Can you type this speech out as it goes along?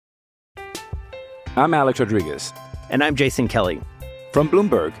I'm Alex Rodriguez. And I'm Jason Kelly. From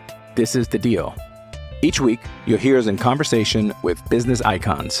Bloomberg, this is The Deal. Each week, you'll hear us in conversation with business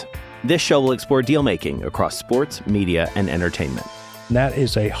icons. This show will explore deal-making across sports, media, and entertainment. That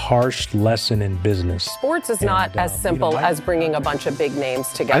is a harsh lesson in business. Sports is not as simple as bringing a bunch of big names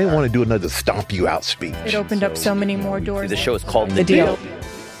together. I didn't want to do another stomp you out speech. It opened up so many more doors. The show is called The Deal.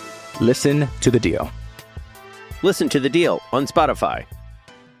 Listen to The Deal. Listen to The Deal on Spotify.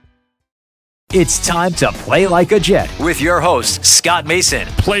 It's time to play like a Jet with your host, Scott Mason.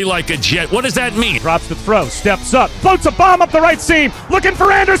 Play like a Jet. What does that mean? Drops the throw, steps up, floats a bomb up the right seam, looking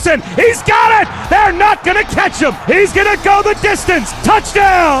for Anderson. He's got it! They're not going to catch him. He's going to go the distance.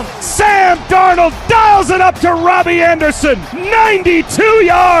 Touchdown! Sam Darnold dials it up to Robbie Anderson. 92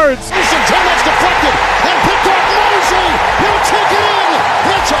 yards! Anderson, too much deflected, and picked up Mosley. He'll take it in.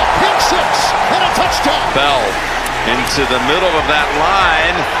 It's a pick six and a touchdown. Bell into the middle of that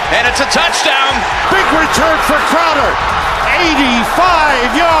line, and it's a touchdown. Big return for Crowder.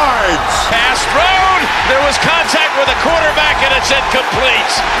 85 yards. Pass thrown. There was contact with the quarterback, and it's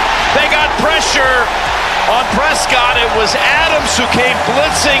incomplete. They got pressure on Prescott. It was Adams who came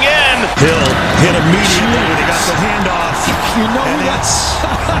blitzing in. Hill hit immediately when he got the handoff. You know that's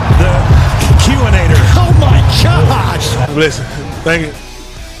the Q-inator. Oh my gosh. Listen, thank you.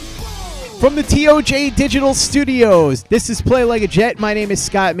 From the TOJ Digital Studios, this is Play Like a Jet. My name is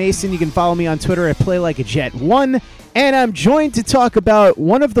Scott Mason. You can follow me on Twitter at PlayLikeAJet1. And I'm joined to talk about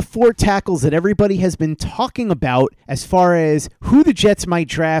one of the four tackles that everybody has been talking about as far as who the Jets might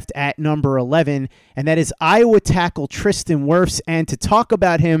draft at number 11, and that is Iowa tackle Tristan Wirfs. And to talk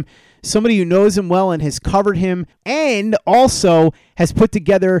about him, somebody who knows him well and has covered him and also has put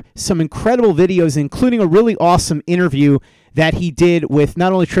together some incredible videos, including a really awesome interview that he did with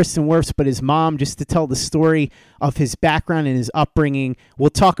not only Tristan Wirfs, but his mom, just to tell the story of his background and his upbringing. We'll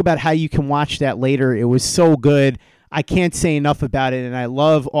talk about how you can watch that later. It was so good. I can't say enough about it, and I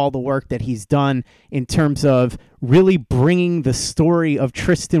love all the work that he's done in terms of really bringing the story of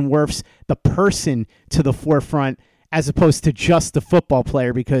Tristan Wirfs, the person, to the forefront, as opposed to just the football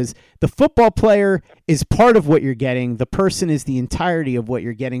player, because the football player is part of what you're getting. The person is the entirety of what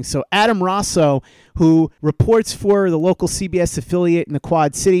you're getting. So Adam Rosso, who reports for the local CBS affiliate in the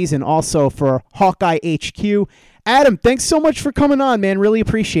Quad Cities and also for Hawkeye HQ. Adam, thanks so much for coming on, man. Really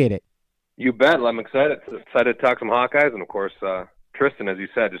appreciate it. You bet. I'm excited to talk some Hawkeyes, and of course, Tristan, as you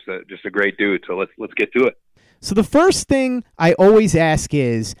said, just a great dude. So let's get to it. So the first thing I always ask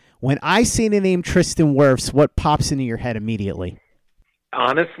is, when I say the name Tristan Wirfs, what pops into your head immediately?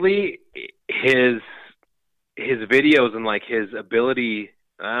 Honestly, his videos and like his ability.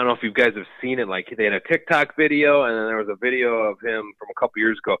 I don't know if you guys have seen it. Like, they had a TikTok video, and then there was a video of him from a couple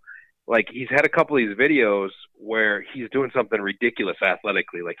years ago. Like, he's had a couple of these videos where he's doing something ridiculous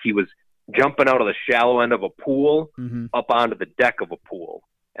athletically. Like, he was jumping out of the shallow end of a pool up onto the deck of a pool.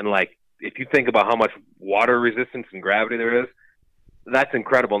 And like, if you think about how much water resistance and gravity there is, that's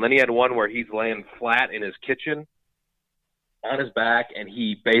incredible. And then he had one where he's laying flat in his kitchen on his back, and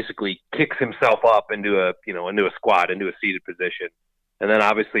he basically kicks himself up into a squat, into a seated position. And then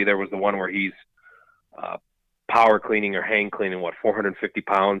obviously there was the one where he's power cleaning or hang cleaning, 450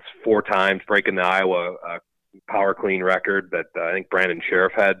 pounds 4 times, breaking the Iowa power clean record that I think Brandon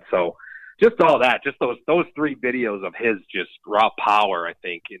Sheriff had. So just all that, just those 3 videos of his just raw power, I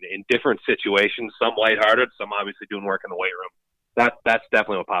think, in different situations, some lighthearted, some obviously doing work in the weight room. That's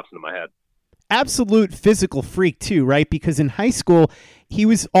definitely what pops into my head. Absolute physical freak too, right? Because in high school, he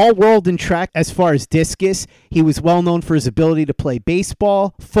was all-world in track as far as discus. He was well known for his ability to play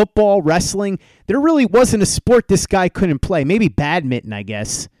baseball, football, wrestling. There really wasn't a sport this guy couldn't play. Maybe badminton, I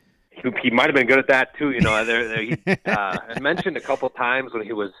guess. He might have been good at that too. I mentioned a couple times when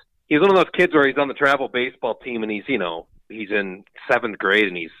he was one of those kids where he's on the travel baseball team, and he's in 7th grade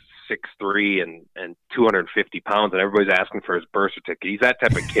and he's 6'3" and 250 pounds, and everybody's asking for his birth certificate. He's that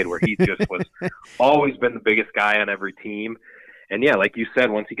type of kid where he just was always been the biggest guy on every team. And yeah, like you said,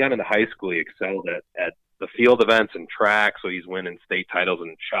 once he got into high school, he excelled at the field events and track. So he's winning state titles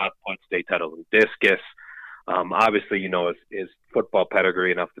in shot put, state titles in discus. Obviously, his football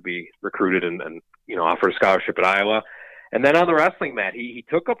pedigree enough to be recruited and offered a scholarship at Iowa. And then on the wrestling mat, he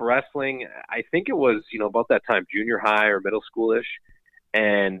took up wrestling. I think it was about that time, junior high or middle schoolish.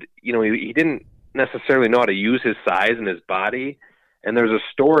 And, he didn't necessarily know how to use his size and his body. And there's a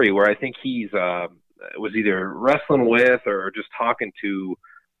story where I think he's was either wrestling with or just talking to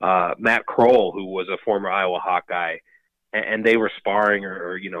Matt Kroll, who was a former Iowa Hawkeye. And they were sparring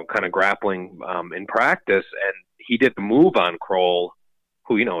or kind of grappling in practice. And he did the move on Kroll,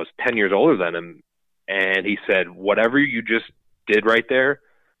 who, is 10 years older than him. And he said, whatever you just did right there,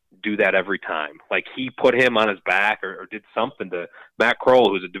 do that every time. Like he put him on his back or did something to Matt Kroll,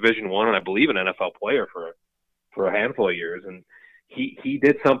 who's a Division I and I believe an NFL player for a handful of years. And he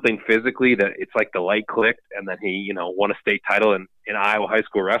did something physically that it's like the light clicked, and then he, won a state title in Iowa high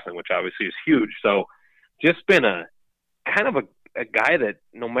school wrestling, which obviously is huge. So just been a kind of a guy that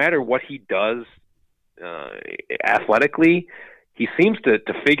no matter what he does athletically, he seems to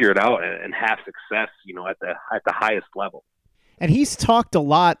figure it out and have success, at the highest level. And he's talked a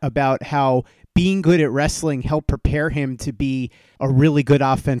lot about how being good at wrestling helped prepare him to be a really good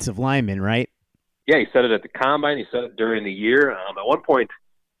offensive lineman, right? Yeah, he said it at the combine. He said it during the year. At one point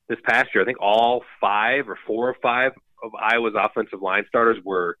this past year, I think all 5 or 4 or 5 of Iowa's offensive line starters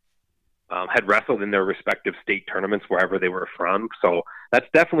had wrestled in their respective state tournaments wherever they were from. So that's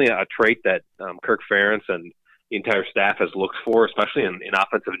definitely a trait that Kirk Ferentz and the entire staff has looked for, especially in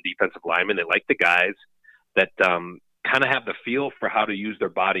offensive and defensive linemen. They like the guys that kind of have the feel for how to use their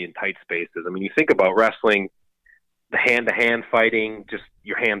body in tight spaces. I mean, you think about wrestling, the hand-to-hand fighting, just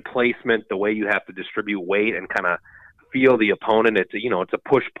your hand placement, the way you have to distribute weight and kind of feel the opponent. It's a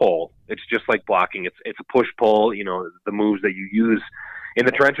push-pull. It's just like blocking. It's a push-pull. The moves that you use in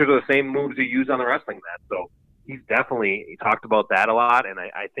the trenches are the same moves you use on the wrestling mat. So he talked about that a lot, and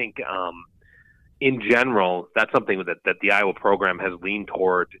I think in general, that's something that the Iowa program has leaned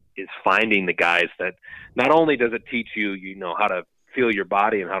toward, is finding the guys that not only does it teach you, how to feel your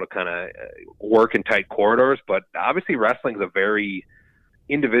body and how to kind of work in tight corridors, but obviously wrestling is a very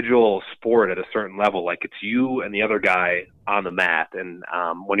individual sport at a certain level. Like it's you and the other guy on the mat. And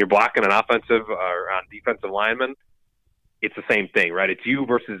when you're blocking an offensive or on defensive lineman, it's the same thing, right? It's you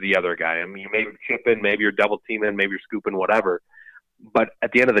versus the other guy. I mean, you maybe chipping, maybe you're double teaming, maybe you're scooping, whatever. But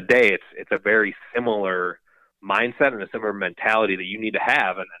at the end of the day, it's a very similar mindset and a similar mentality that you need to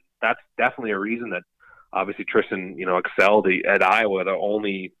have. And that's definitely a reason that obviously Tristan, excelled at Iowa, the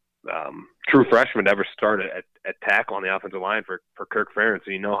only true freshman to ever start at tackle on the offensive line for Kirk Ferentz.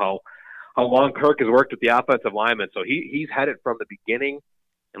 So you know how long Kirk has worked with the offensive lineman. So he's had it from the beginning.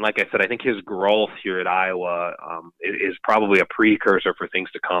 And like I said, I think his growth here at Iowa is probably a precursor for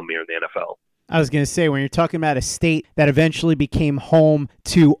things to come here in the NFL. I was going to say, when you're talking about a state that eventually became home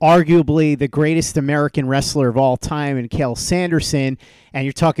to arguably the greatest American wrestler of all time in Cael Sanderson, and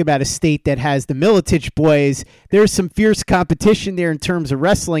you're talking about a state that has the Militich boys, there's some fierce competition there in terms of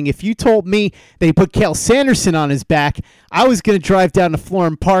wrestling. If you told me they put Cael Sanderson on his back, I was going to drive down to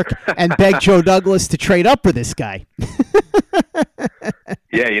Florham Park and beg Joe Douglas to trade up for this guy.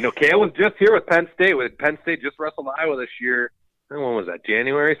 Yeah, Cael was just here with Penn State. Penn State just wrestled Iowa this year. When was that?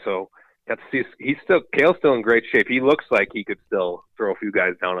 January? So got to see Cael's still in great shape. He looks like he could still throw a few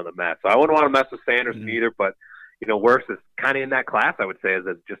guys down on the mat. So I wouldn't want to mess with Sanderson either, but Wirfs is kind of in that class, I would say, as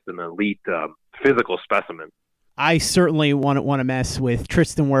just an elite physical specimen. I certainly want to mess with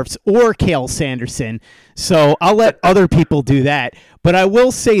Tristan Wirfs or Cael Sanderson, so I'll let other people do that. But I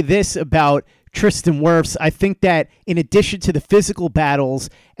will say this about Tristan Wirfs. I think that in addition to the physical battles,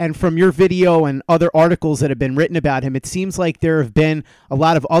 and from your video and other articles that have been written about him, it seems like there have been a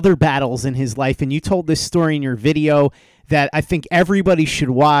lot of other battles in his life. And you told this story in your video that I think everybody should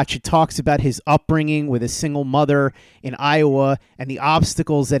watch. It talks about his upbringing with a single mother in Iowa and the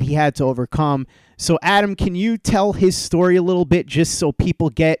obstacles that he had to overcome. So Adam, can you tell his story a little bit just so people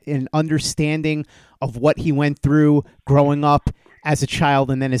get an understanding of what he went through growing up as a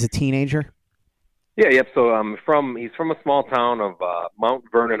child and then as a teenager? Yeah, yep. So he's from a small town of Mount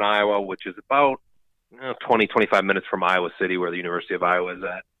Vernon, Iowa, which is about 20, 25 minutes from Iowa City, where the University of Iowa is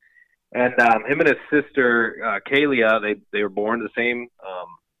at. And him and his sister, Kalia, they were born to the same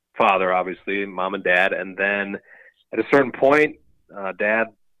father, obviously, mom and dad. And then at a certain point, dad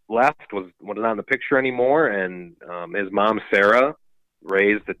left, was not in the picture anymore, and his mom, Sarah,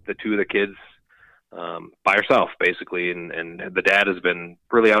 raised the two of the kids by herself, basically. And the dad has been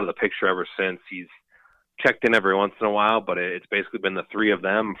really out of the picture ever since. He's checked in every once in a while, but it's basically been the three of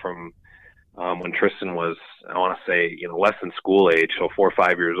them from when Tristan was, I want to say, less than school age, so 4 or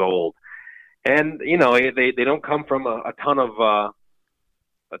 5 years old. And they don't come from a ton of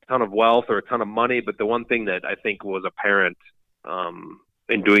wealth or a ton of money, but the one thing that I think was apparent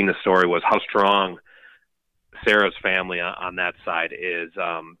in doing the story was how strong Sarah's family on that side is.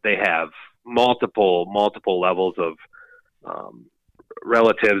 They have multiple levels of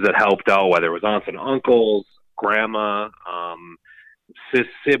relatives that helped out, whether it was aunts and uncles, grandma,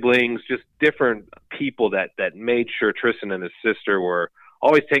 siblings, just different people that made sure Tristan and his sister were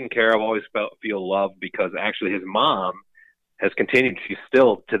always taken care of, always feel loved, because actually his mom has continued. She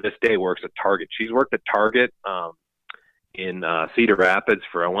still, to this day, works at Target. She's worked at Target in Cedar Rapids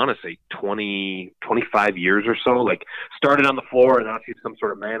for, I want to say 25 years or so. Like, started on the floor, and now she's some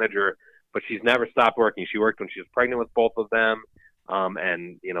sort of manager, but she's never stopped working. She worked when she was pregnant with both of them.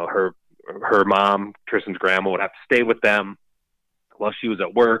 And, you know, her mom, Tristan's grandma, would have to stay with them while she was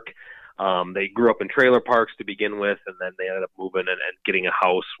at work. They grew up in trailer parks to begin with, and then they ended up moving and getting a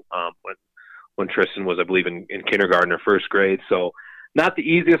house when Tristan was, I believe, in kindergarten or first grade. So not the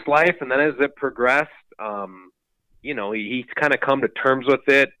easiest life. And then as it progressed, you know, he's kind of come to terms with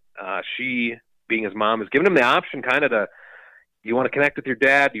it. She, being his mom, has given him the option kind of to, do you want to connect with your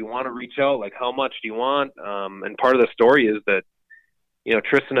dad? Do you want to reach out? Like, how much do you want? And part of the story is that, you know,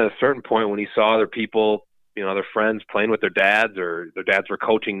 Tristan at a certain point, when he saw other people, you know, other friends playing with their dads, or their dads were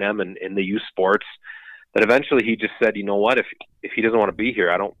coaching them in the youth sports, that eventually he just said, you know what, if he doesn't want to be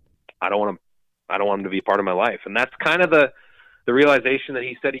here, I don't want him to be part of my life. And that's kind of the realization that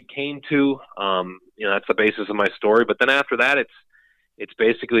he said he came to. You know, that's the basis of my story. But then after that, it's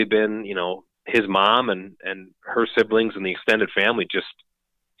basically been, you know, his mom and her siblings and the extended family just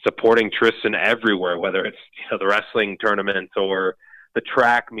supporting Tristan everywhere, whether it's, you know, the wrestling tournaments or the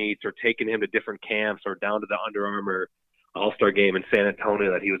track meets, or taking him to different camps, or down to the Under Armour All-Star game in San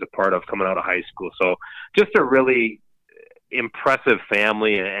Antonio that he was a part of coming out of high school. So just a really impressive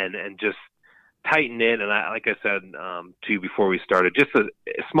family, and just tight-knit. And like I said to you before we started, just a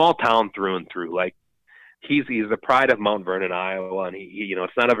small town through and through. Like, he's the pride of Mount Vernon, Iowa, and he you know,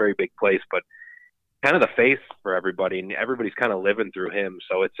 it's not a very big place, but kind of the face for everybody, and everybody's kind of living through him.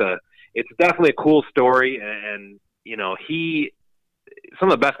 So it's definitely a cool story. And you know, some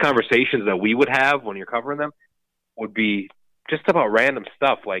of the best conversations that we would have when you're covering them would be just about random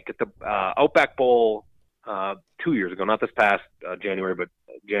stuff. Like at the Outback Bowl 2 years ago, not this past January, but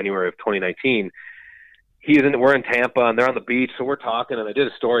January of 2019, we're in Tampa, and they're on the beach, so we're talking, and I did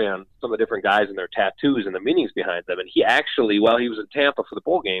a story on some of the different guys and their tattoos and the meanings behind them. And he actually, while he was in Tampa for the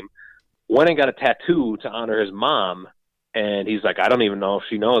bowl game, went and got a tattoo to honor his mom. And he's like, I don't even know if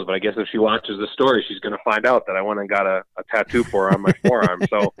she knows, but I guess if she watches the story, she's going to find out that I went and got a tattoo for her on my forearm.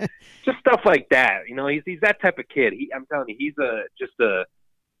 So just stuff like that. You know, he's that type of kid. I'm telling you, he's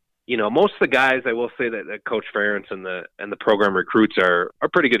you know, most of the guys, I will say that Coach Ferentz and the program recruits are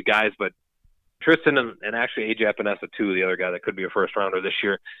pretty good guys, but Tristan and actually AJ Epinesa too, the other guy that could be a first rounder this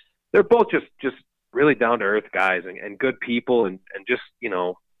year, they're both just really down to earth guys and good people, and just, you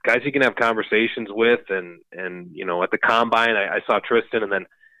know, guys you can have conversations with. And you know, at the combine, I saw Tristan, and then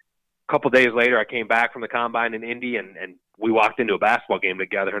a couple days later, I came back from the combine in Indy, and we walked into a basketball game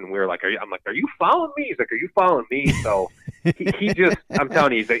together, and we were like, I'm like, are you following me? He's like, are you following me? So he just, I'm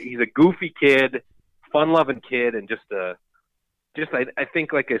telling you, he's a goofy kid, fun-loving kid, and I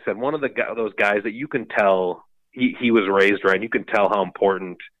think, like I said, one of those guys that you can tell he was raised right, and you can tell how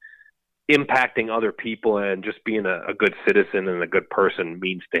important impacting other people and just being a good citizen and a good person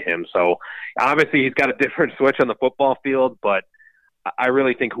means to him. So obviously he's got a different switch on the football field, but I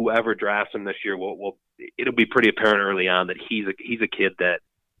really think whoever drafts him this year it'll be pretty apparent early on that he's a kid that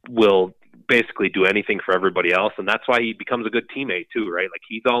will basically do anything for everybody else. And that's why he becomes a good teammate too, right? Like,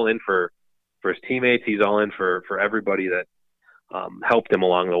 he's all in for his teammates. He's all in for everybody that helped him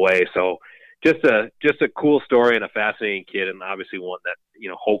along the way. So just a cool story and a fascinating kid, and obviously one that, you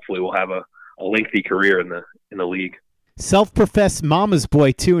know, hopefully will have a lengthy career in the league. Self-professed mama's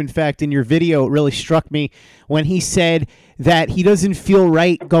boy too. In fact, in your video, it really struck me when he said that he doesn't feel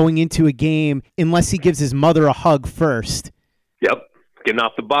right going into a game unless he gives his mother a hug first. Yep. Getting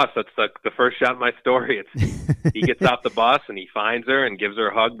off the bus. That's the first shot in my story. He gets off the bus and he finds her and gives her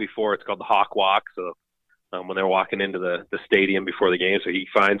a hug before. It's called the Hawk Walk. So when they're walking into the stadium before the game, so he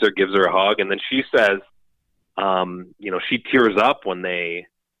finds her, gives her a hug, and then she says, you know, she tears up when they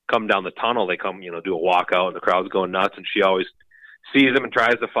come down the tunnel. They come, you know, do a walkout, and the crowd's going nuts, and she always sees him and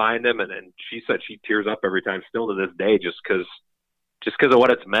tries to find him, and she said she tears up every time still to this day, just because of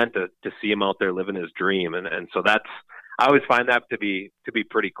what it's meant to see him out there living his dream. And so I always find that to be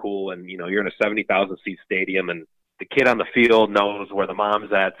pretty cool. And, you know, you're in a 70,000 seat stadium, and the kid on the field knows where the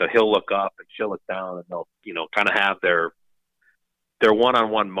mom's at, so he'll look up and she'll look down, and they'll, you know, kind of have their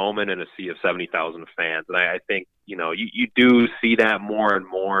one-on-one moment in a sea of 70,000 fans. And I think, you know, you do see that more and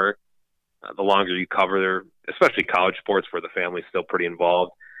more the longer you cover especially college sports, where the family's still pretty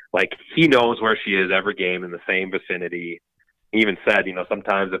involved. Like, he knows where she is every game in the same vicinity. He even said, you know,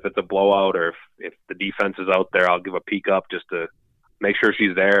 sometimes if it's a blowout or if the defense is out there, I'll give a peek up just to make sure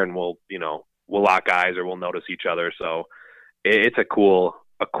she's there, and we'll lock eyes or we'll notice each other. So it's a cool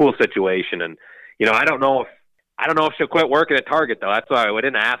situation. And, you know, I don't know if she'll quit working at Target, though. That's why I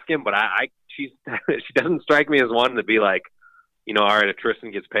didn't ask him, but she doesn't strike me as one to be like, you know, all right, if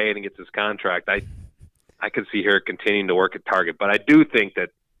Tristan gets paid and gets his contract, I I could see her continuing to work at Target. But I do think that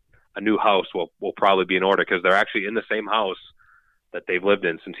a new house will probably be in order because they're actually in the same house that they've lived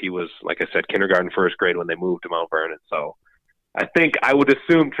in since he was, like I said, kindergarten, first grade when they moved to Mount Vernon. So I would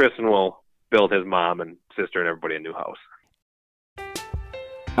assume Tristan will build his mom and sister and everybody a new house.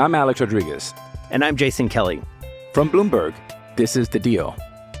 I'm Alex Rodriguez. And I'm Jason Kelly. From Bloomberg, this is The Deal.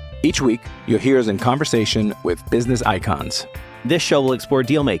 Each week, you'll hear us in conversation with business icons. This show will explore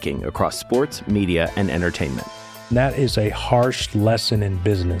deal-making across sports, media, and entertainment. That is a harsh lesson in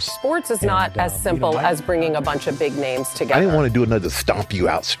business. Sports is not as simple as bringing a bunch of big names together. I didn't want to do another stomp you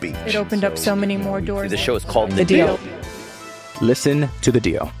out speech. It opened up so many more doors. The show is called The Deal. Listen to The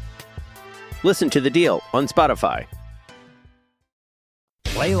Deal. Listen to The Deal on Spotify.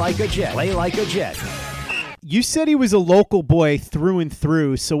 Play like a Jet. Play like a Jet. You said he was a local boy through and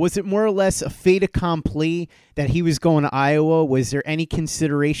through, so was it more or less a fait accompli that he was going to Iowa? Was there any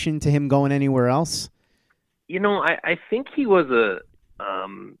consideration to him going anywhere else? You know, I think he was a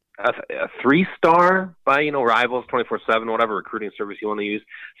 3-star by, Rivals, 24/7, whatever recruiting service you want to use.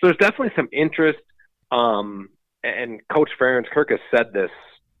 So there's definitely some interest. And Coach Ferentz, Kirk has said this,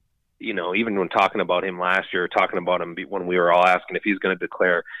 even when talking about him last year, talking about him when we were all asking if he's going to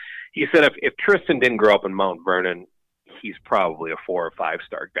declare. He said if Tristan didn't grow up in Mount Vernon, he's probably a 4 or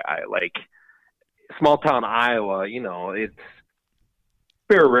 5-star guy. Like, small town Iowa, it's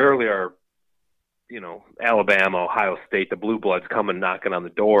very rarely are, Alabama, Ohio State, the Blue Bloods coming knocking on the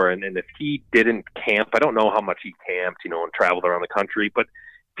door. And if he didn't camp, I don't know how much he camped, and traveled around the country, but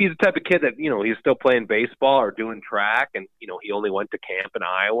if he's the type of kid that, he's still playing baseball or doing track and, he only went to camp in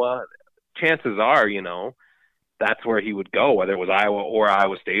Iowa, chances are, that's where he would go, whether it was Iowa or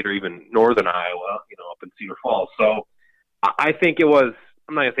Iowa State or even Northern Iowa, up in Cedar Falls. So I think it was,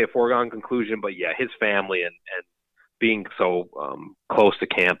 I'm not going to say a foregone conclusion, but yeah, his family and being so close to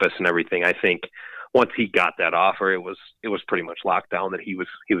campus and everything, I think once he got that offer, it was pretty much locked down that he was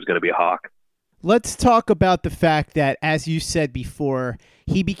going to be a Hawk. Let's talk about the fact that, as you said before,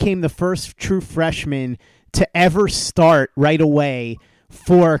 he became the first true freshman to ever start right away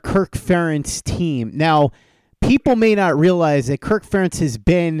for Kirk Ferentz' team. Now, people may not realize that Kirk Ferentz has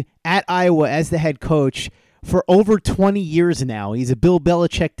been at Iowa as the head coach for over 20 years now. He's a Bill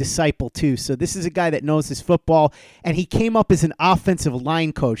Belichick disciple too. So this is a guy that knows his football, and he came up as an offensive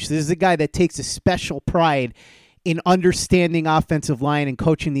line coach. This is a guy that takes a special pride in understanding offensive line and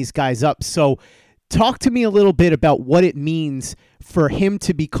coaching these guys up. So talk to me a little bit about what it means for him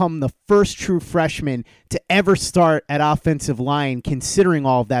to become the first true freshman to ever start at offensive line, considering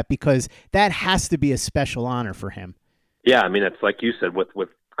all of that, because that has to be a special honor for him. Yeah, I mean, it's like you said, with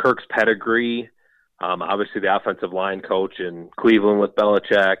Kirk's pedigree, obviously the offensive line coach in Cleveland with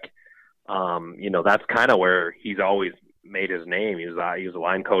Belichick, that's kind of where he's always made his name. He was a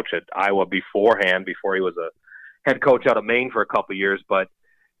line coach at Iowa beforehand, before he was a head coach out of Maine for a couple of years. But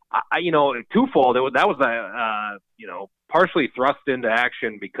twofold. That was partially thrust into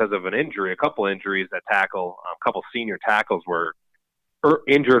action because of an injury, a couple injuries that tackle. A couple senior tackles were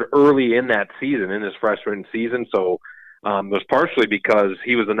injured early in that season, in his freshman season. So it was partially because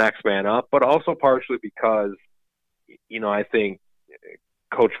he was the next man up, but also partially because, I think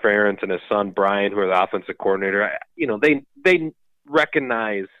Coach Ferentz and his son Brian, who are the offensive coordinator, they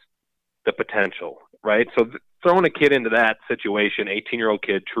recognize the potential, right? So throwing a kid into that situation, 18-year-old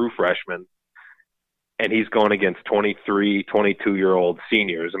kid, true freshman, and he's going against 23, 22-year-old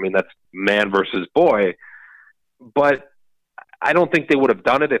seniors. I mean, that's man versus boy. But I don't think they would have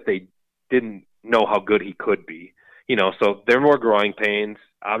done it if they didn't know how good he could be. So there are more growing pains.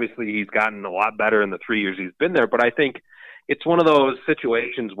 Obviously, he's gotten a lot better in the 3 years he's been there. But I think it's one of those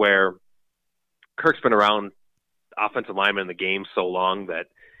situations where Kirk's been around offensive linemen in the game so long that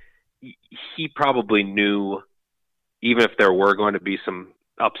he probably knew, even if there were going to be some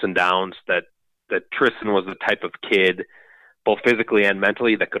ups and downs, that Tristan was the type of kid, both physically and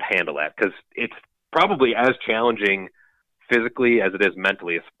mentally, that could handle that. Because it's probably as challenging physically as it is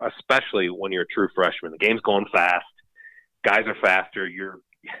mentally, especially when you're a true freshman. The game's going fast. Guys are faster. You're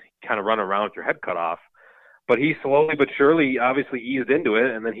kind of running around with your head cut off. But he slowly but surely obviously eased into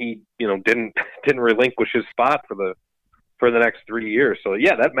it, and then he didn't relinquish his spot for the next 3 years. So,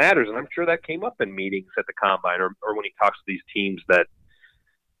 yeah, that matters, and I'm sure that came up in meetings at the Combine or when he talks to these teams that,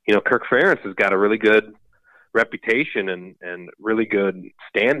 Kirk Ferentz has got a really good reputation and really good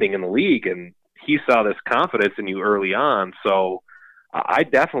standing in the league, and he saw this confidence in you early on. So I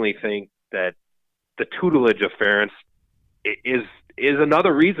definitely think that the tutelage of Ferentz is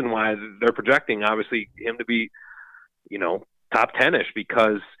another reason why they're projecting, obviously, him to be, top 10-ish,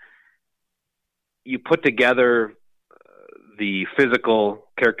 because you put together the physical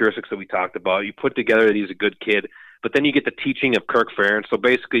characteristics that we talked about. You put together that he's a good kid, but then you get the teaching of Kirk Ferentz. So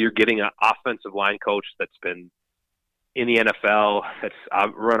basically you're getting an offensive line coach that's been in the NFL, that's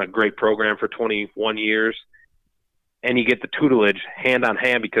run a great program for 21 years, and you get the tutelage hand on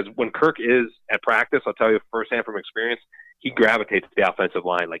hand, because when Kirk is at practice, I'll tell you firsthand from experience, he gravitates to the offensive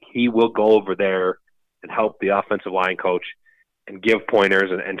line. Like, he will go over there and help the offensive line coach and give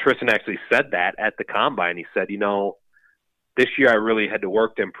pointers. And Tristan actually said that at the combine. He said, this year I really had to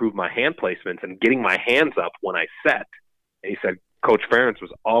work to improve my hand placements and getting my hands up when I set. And he said, Coach Ferentz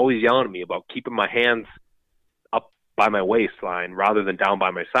was always yelling at me about keeping my hands up by my waistline rather than down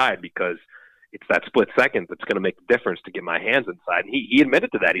by my side, because it's that split second that's going to make the difference to get my hands inside. And he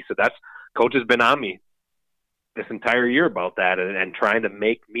admitted to that. He said, Coach has been on me this entire year about that and trying to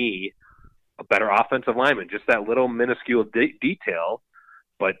make me a better offensive lineman. Just that little minuscule detail.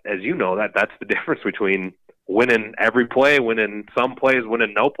 But as you know, that's the difference between winning every play, winning some plays,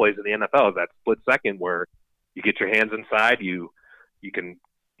 winning no plays in the NFL, is that split second where you get your hands inside, you can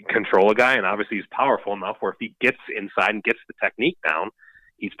control a guy, and obviously he's powerful enough where if he gets inside and gets the technique down,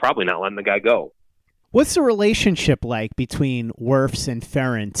 he's probably not letting the guy go. What's the relationship like between Wirfs and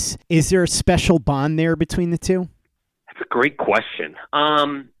Ferentz? Is there a special bond there between the two? That's a great question.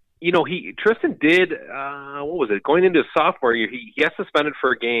 Tristan did, what was it? Going into his sophomore year, he got suspended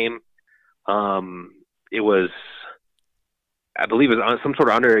for a game. It was, I believe it was on some sort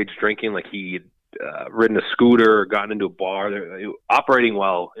of underage drinking, like he'd ridden a scooter or gotten into a bar. Operating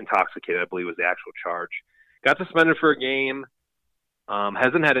while intoxicated, I believe, was the actual charge. Got suspended for a game.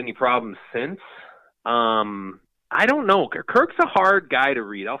 Hasn't had any problems since. I don't know. Kirk's a hard guy to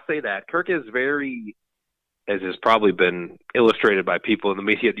read. I'll say that. Kirk is very, as has probably been illustrated by people in the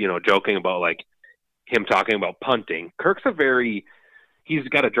media, joking about like him talking about punting. Kirk's he's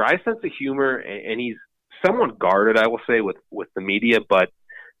got a dry sense of humor, and he's somewhat guarded, I will say, with the media. But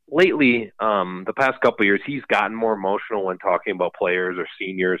lately, the past couple of years, he's gotten more emotional when talking about players or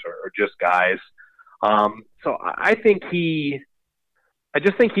seniors or just guys. So I just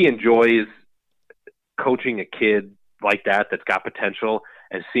think he enjoys coaching a kid like that's got potential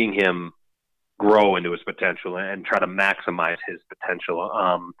and seeing him grow into his potential and try to maximize his potential.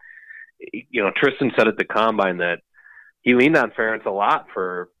 Tristan said at the combine that he leaned on Ferentz a lot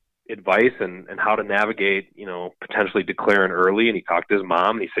for advice and how to navigate, potentially declaring early. And he talked to his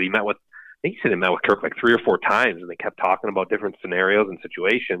mom, and he said he met with Kirk like 3 or 4 times, and they kept talking about different scenarios and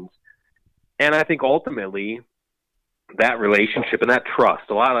situations. And I think ultimately that relationship and that trust,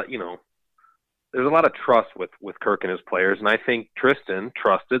 there's a lot of trust with Kirk and his players. And I think Tristan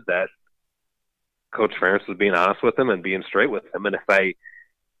trusted that Coach Ferentz was being honest with him and being straight with him. And if I,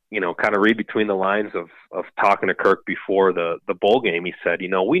 kind of read between the lines of talking to Kirk before the bowl game, he said,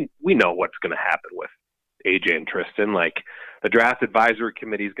 we know what's going to happen with AJ and Tristan. Like, the draft advisory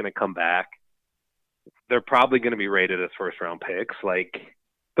committee is going to come back. They're probably going to be rated as first-round picks. Like,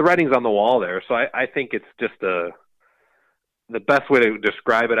 the writing's on the wall there. So I think it's just the best way to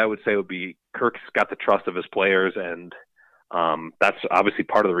describe it, I would say, would be Kirk's got the trust of his players, and that's obviously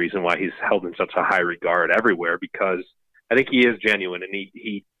part of the reason why he's held in such a high regard everywhere, because I think he is genuine and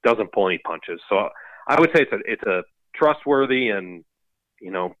he doesn't pull any punches. So I would say it's a trustworthy and,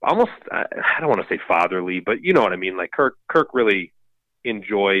 almost, I don't want to say fatherly, but you know what I mean? Like, Kirk really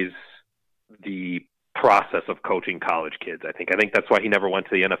enjoys the process of coaching college kids. I think that's why he never went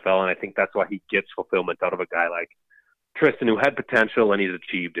to the NFL, and I think that's why he gets fulfillment out of a guy like Tristan, who had potential and he's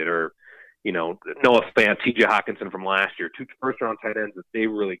achieved it, or Noah Fant, TJ Hawkinson from last year, 2 first-round tight ends that they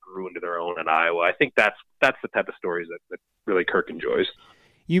really grew into their own in Iowa. I think that's the type of stories that really Kirk enjoys.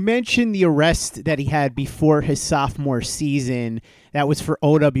 You mentioned the arrest that he had before his sophomore season. That was for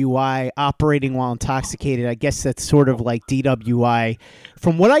OWI, operating while intoxicated. I guess that's sort of like DWI.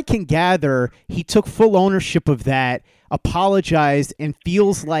 From what I can gather, he took full ownership of that, apologized, and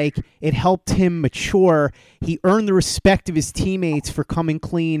feels like it helped him mature. He earned the respect of his teammates for coming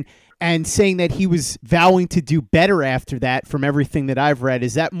clean and saying that he was vowing to do better after that from everything that I've read.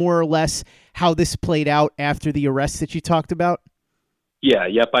 Is that more or less how this played out after the arrest that you talked about? Yeah,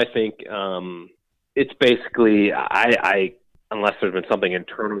 yep. I think it's basically, I unless there's been something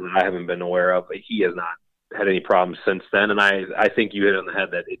internal that I haven't been aware of, he has not had any problems since then. And I think you hit on the head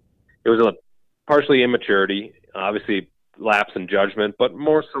that it was a partially immaturity, obviously lapse in judgment, but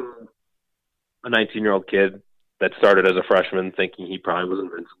more so a 19-year-old kid that started as a freshman thinking he probably was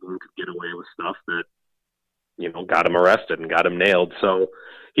invincible and could get away with stuff that, got him arrested and got him nailed. So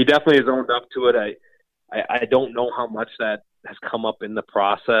he definitely has owned up to it. I don't know how much that has come up in the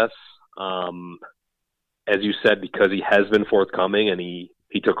process. As you said, because he has been forthcoming and he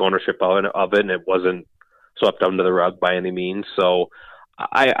took ownership of it, and it wasn't swept under the rug by any means. So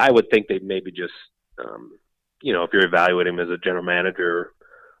I would think they'd maybe just, if you're evaluating him as a general manager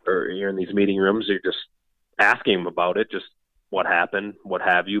or you're in these meeting rooms, you're just asking him about it, just what happened, what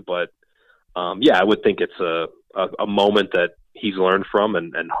have you. But, I would think it's a moment that he's learned from,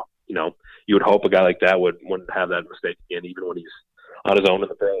 and you would hope a guy like that wouldn't have that mistake again, even when he's on his own in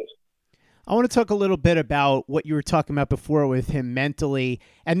the pros. I want to talk a little bit about what you were talking about before with him mentally,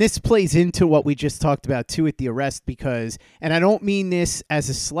 and this plays into what we just talked about too at the arrest because, and I don't mean this as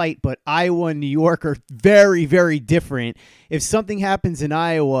a slight, but Iowa and New York are very, very different. If something happens in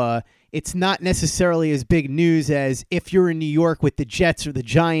Iowa, it's not necessarily as big news as if you're in New York with the Jets or the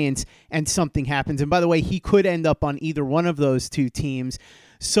Giants and something happens. And by the way, he could end up on either one of those two teams.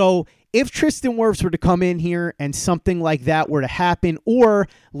 So if Tristan Wirfs were to come in here and something like that were to happen, or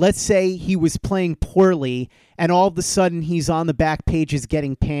let's say he was playing poorly and all of a sudden he's on the back pages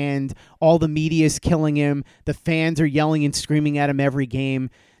getting panned, all the media is killing him, the fans are yelling and screaming at him every game,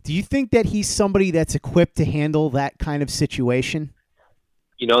 do you think that he's somebody that's equipped to handle that kind of situation?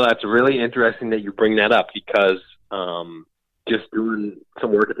 That's really interesting that you bring that up because just doing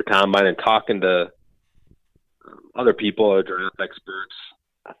some work at the Combine and talking to other people or draft experts,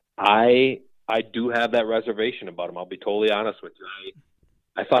 I do have that reservation about him. I'll be totally honest with you.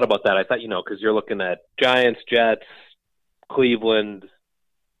 I thought about that. I thought, because you're looking at Giants, Jets, Cleveland,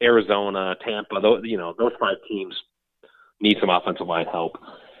 Arizona, Tampa. Those 5 teams need some offensive line help.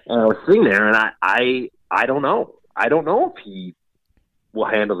 And I was sitting there, and I don't know. I don't know if he will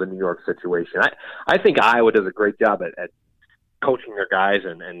handle the New York situation. I think Iowa does a great job at coaching their guys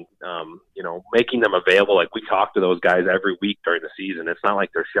and making them available. Like we talk to those guys every week during the season. It's not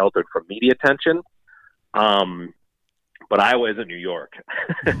like they're sheltered from media attention. But Iowa isn't New York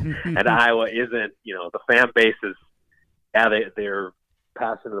and Iowa isn't, the fan base is, they're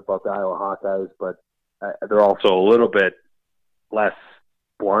passionate about the Iowa Hawkeyes, but they're also a little bit less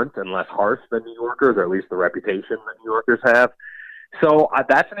blunt and less harsh than New Yorkers, or at least the reputation that New Yorkers have. So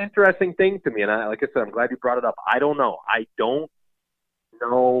that's an interesting thing to me. And like I said, I'm glad you brought it up. I don't know.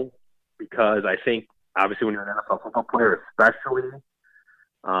 Because I think obviously when you're an NFL football player, especially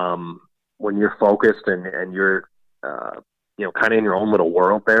when you're focused and you're, kind of in your own little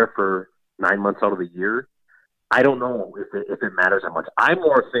world there for 9 months out of the year, I don't know if it matters that much. I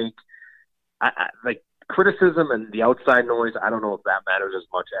more think like criticism and the outside noise, I don't know if that matters as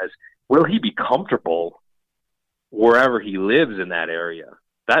much as will he be comfortable wherever he lives in that area.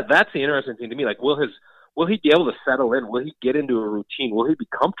 That's the interesting thing to me. Like, will he be able to settle in? Will he get into a routine? Will he be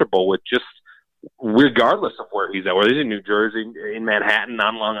comfortable with just, regardless of where he's at, whether he's in New Jersey, in Manhattan,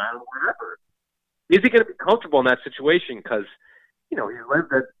 on Long Island, wherever? Is he going to be comfortable in that situation? Because, he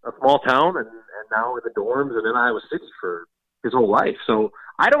lived at a small town and now in the dorms and in Iowa City for his whole life. So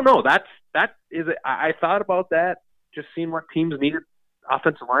I don't know. I thought about that, just seeing what teams needed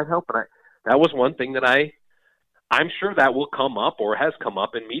offensive line help, and that was one thing that I'm sure that will come up or has come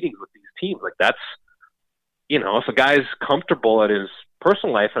up in meetings with these teams. Like that's, if a guy's comfortable in his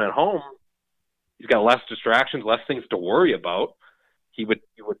personal life and at home, he's got less distractions, less things to worry about. You would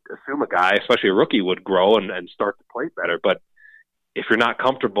assume a guy, especially a rookie, would grow and start to play better. But if you're not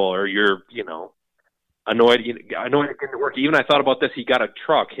comfortable or you're, annoyed getting to work. Even I thought about this. He got a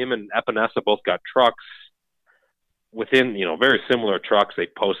truck. Him and Epinesa both got trucks within, very similar trucks they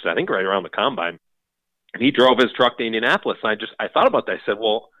posted, I think, right around the Combine. And he drove his truck to Indianapolis. And I thought about that. I said,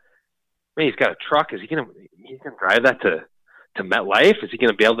 well, man, he's got a truck. Is he going to drive that to MetLife? Is he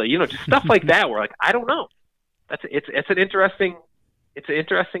going to be able to, just stuff like that where like, I don't know. It's an interesting thing to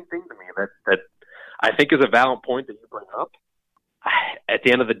me that I think is a valid point that you bring up. At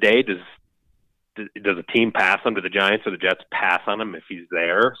the end of the day, does a team pass him? Do the Giants or the Jets pass on him if he's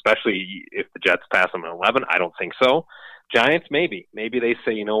there? Especially if the Jets pass him at 11. I don't think so. Giants, maybe. Maybe they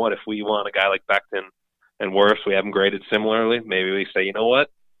say, you know what, if we want a guy like Becton and Wirfs, we have them graded similarly. Maybe we say, you know what,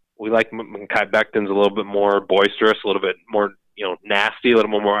 we like Mekhi Becton's a little bit more boisterous, a little bit more, nasty, a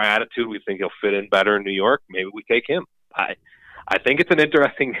little more attitude. We think he'll fit in better in New York. Maybe we take him. I think it's an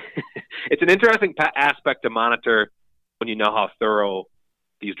interesting aspect to monitor when you know how thorough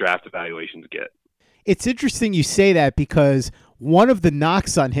these draft evaluations get. It's interesting you say that because one of the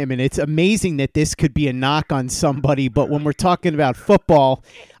knocks on him, and it's amazing that this could be a knock on somebody, but when we're talking about football,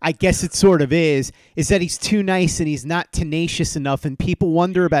 I guess it sort of is that he's too nice and he's not tenacious enough, and people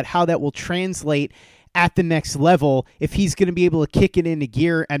wonder about how that will translate at the next level if he's going to be able to kick it into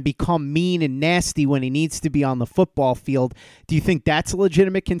gear and become mean and nasty when he needs to be on the football field. Do you think that's a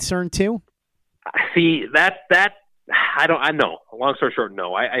legitimate concern too? See, that I know. Long story short,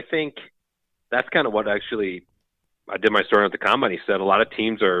 no. I think that's kind of what actually I did my story at the Combine. He said a lot of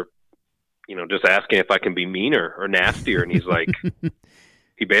teams are, just asking if I can be meaner or nastier. And he's like,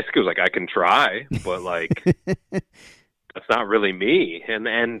 he basically was like, I can try, but like, that's not really me.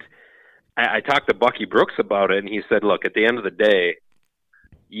 And I talked to Bucky Brooks about it, and he said, look, at the end of the day,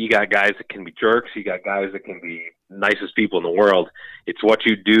 you got guys that can be jerks. You got guys that can be nicest people in the world. It's what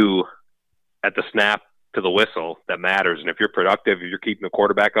you do at the snap to the whistle that matters. And if you're productive, if you're keeping the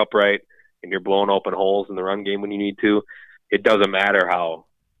quarterback upright and you're blowing open holes in the run game when you need to, it doesn't matter how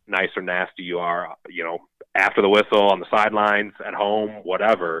nice or nasty you are, after the whistle, on the sidelines, at home,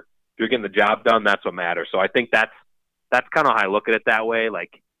 whatever. If you're getting the job done, that's what matters. So I think that's kind of how I look at it that way.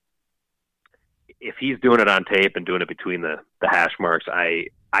 Like, if he's doing it on tape and doing it between the hash marks, I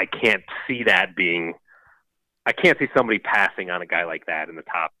can't see that being – I can't see somebody passing on a guy like that in the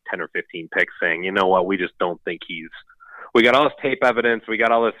top 10 or 15 picks saying, you know what, we just don't think he's – we got all this tape evidence. We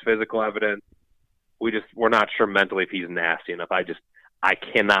got all this physical evidence. We're not sure mentally if he's nasty enough. I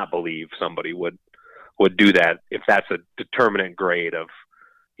cannot believe somebody would do that if that's a determinant grade of,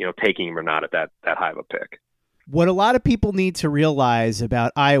 taking him or not at that high of a pick. What a lot of people need to realize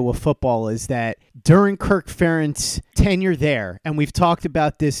about Iowa football is that during Kirk Ferentz' tenure there, and we've talked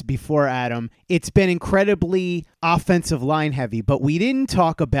about this before, Adam, it's been incredibly offensive line heavy, but we didn't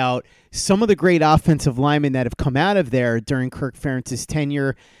talk about some of the great offensive linemen that have come out of there during Kirk Ferentz'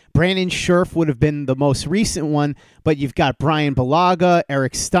 tenure. Brandon Scherf would have been the most recent one, but you've got Brian Balaga,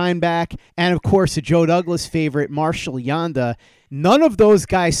 Eric Steinbach, and of course a Joe Douglas favorite, Marshall Yanda. None of those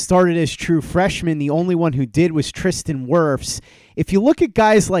guys started as true freshmen. The only one who did was Tristan Wirfs. If you look at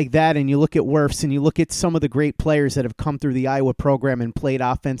guys like that and you look at Wirfs and you look at some of the great players that have come through the Iowa program and played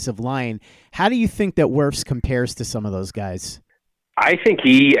offensive line, how do you think that Wirfs compares to some of those guys? I think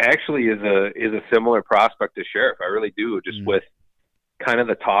he actually is a similar prospect to Scherf. I really do, just with kind of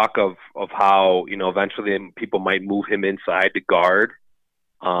the talk of how, eventually people might move him inside to guard.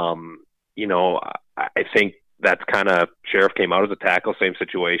 I think that's kind of Scherf came out as a tackle, same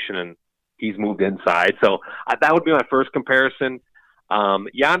situation, and he's moved inside. So that would be my first comparison.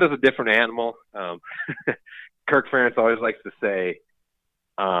 Yanda's a different animal. Kirk Ferentz always likes to say,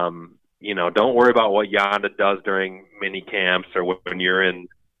 don't worry about what Yanda does during mini camps or when you're in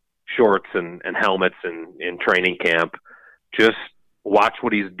shorts and helmets and in training camp. Just watch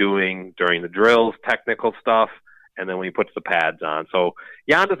what he's doing during the drills, technical stuff, and then when he puts the pads on. So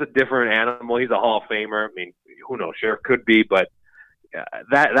Yanda's a different animal. He's a Hall of Famer. I mean, who knows? Scherf could be, but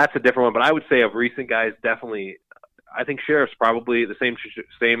that's a different one. But I would say of recent guys, definitely, I think Scherf's probably the same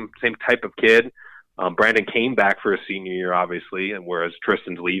type of kid. Brandon came back for his senior year, obviously, and whereas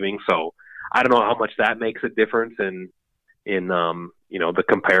Tristan's leaving. So I don't know how much that makes a difference in the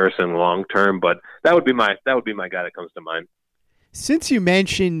comparison long term. But that would be my guy that comes to mind. Since you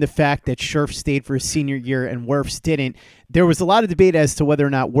mentioned the fact that Scherf stayed for his senior year and Wirfs didn't, there was a lot of debate as to whether or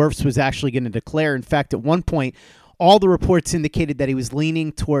not Wirfs was actually going to declare. In fact, at one point, all the reports indicated that he was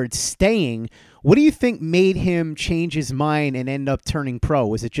leaning towards staying. What do you think made him change his mind and end up turning pro?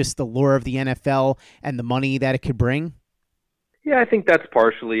 Was it just the lure of the NFL and the money that it could bring? Yeah, I think that's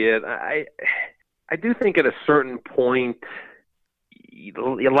partially it. I do think at a certain point,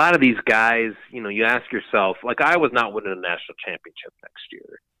 a lot of these guys, you ask yourself, like, I was not winning a national championship next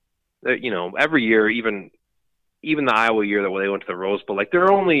year. Every year, even the Iowa year that they went to the Rose Bowl, like, there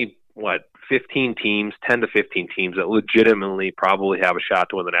are only, 10 to 15 teams that legitimately probably have a shot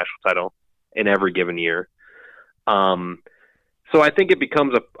to win the national title in every given year. So I think it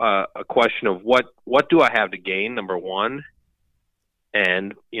becomes a question of what do I have to gain, number one,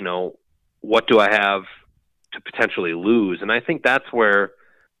 and, what do I have to potentially lose? And I think that's where,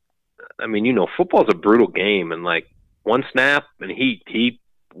 football's a brutal game, and like one snap and he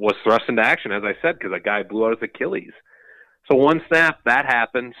was thrust into action, as I said, because a guy blew out his Achilles. So one snap, that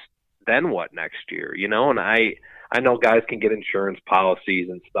happens, then what next year, and I know guys can get insurance policies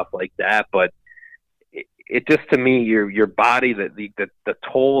and stuff like that, but it just, to me, your body, the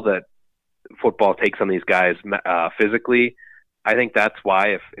toll that football takes on these guys physically, I think that's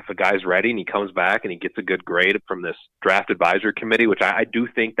why if a guy's ready and he comes back and he gets a good grade from this draft advisory committee, which I do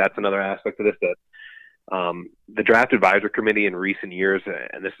think that's another aspect of this, that the draft advisory committee in recent years,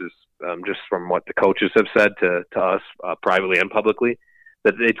 and this is just from what the coaches have said to us privately and publicly,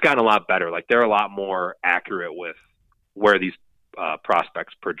 that it's gotten a lot better. Like, they're a lot more accurate with where these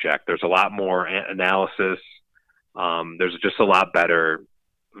prospects project. There's a lot more analysis. There's just a lot better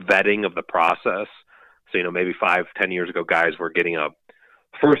vetting of the process. So, maybe 5-10 years ago, guys were getting a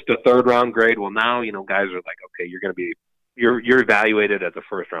first to third round grade. Well, now, guys are like, okay, you're evaluated as a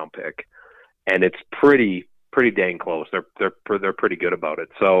first round pick, and it's pretty dang close. They're pretty good about it.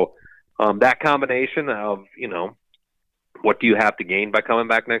 So that combination of, what do you have to gain by coming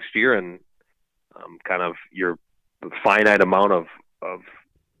back next year, and kind of your finite amount of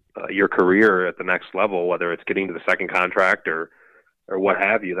your career at the next level, whether it's getting to the second contract or what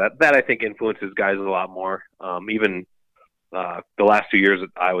have you. That I think influences guys a lot more. Even the last 2 years that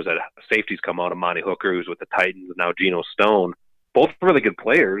I was at safeties come out, Amani Hooker, who's with the Titans, and now Geno Stone, both really good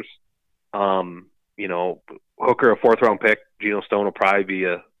players. You know, Hooker, a 4th-round pick. Geno Stone will probably be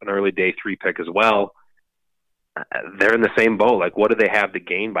an early day 3 pick as well. They're in the same boat. Like, what do they have to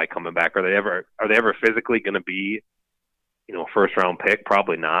gain by coming back? Are they ever physically going to be, you know, a 1st-round pick?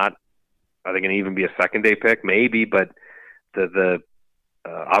 Probably not. Are they going to even be a second-day pick? Maybe, but the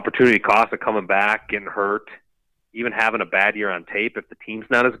opportunity cost of coming back, getting hurt, even having a bad year on tape if the team's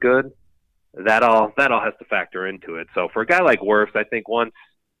not as good, that all has to factor into it. So for a guy like Wirfs, I think once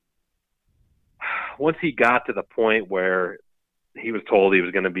he got to the point where he was told he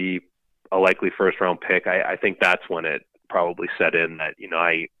was going to be a likely 1st-round pick, I think that's when it probably set in that, you know,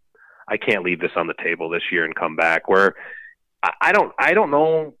 I can't leave this on the table this year and come back. Where I don't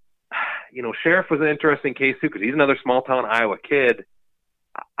know, you know, Sheriff was an interesting case too, because he's another small-town Iowa kid.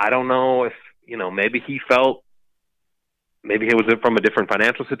 I don't know if, you know, maybe he felt maybe it was from a different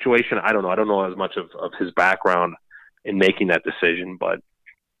financial situation. I don't know. I don't know as much of his background in making that decision, but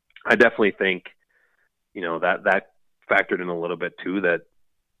I definitely think, you know, that factored in a little bit too, that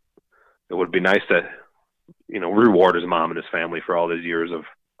it would be nice to, you know, reward his mom and his family for all these years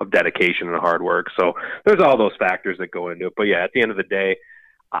of dedication and hard work. So there's all those factors that go into it. But yeah, at the end of the day,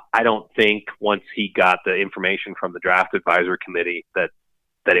 I don't think once he got the information from the draft advisory committee that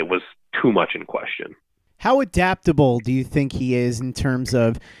it was too much in question. How adaptable do you think he is in terms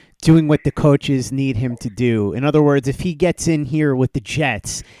of doing what the coaches need him to do? In other words, if he gets in here with the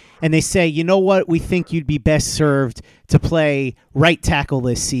Jets and they say, you know what, we think you'd be best served to play right tackle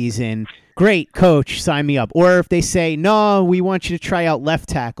this season, great, coach, sign me up. Or if they say, no, we want you to try out left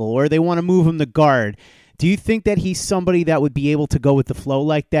tackle, or they want to move him to guard, do you think that he's somebody that would be able to go with the flow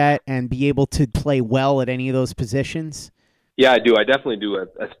like that and be able to play well at any of those positions? Yeah, I do. I definitely do.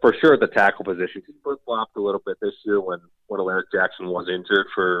 For sure at the tackle position. He flip-flopped a little bit this year when Alaric Jackson was injured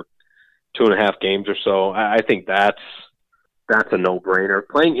for 2.5 games or so. I think that's a no-brainer.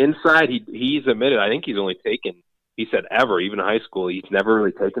 Playing inside, he's admitted, I think he's only taken, he said ever, even in high school, he's never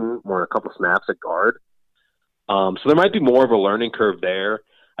really taken more than a couple snaps at guard. So there might be more of a learning curve there.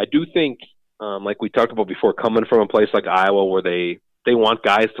 I do think, like we talked about before, coming from a place like Iowa where they want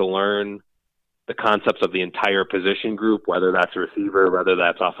guys to learn the concepts of the entire position group, whether that's a receiver, whether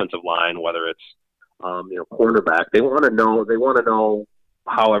that's offensive line, whether it's cornerback. They want to know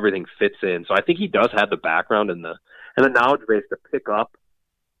how everything fits in. So I think he does have the background and the knowledge base to pick up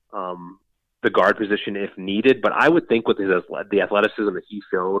the guard position if needed. But I would think with the athleticism that he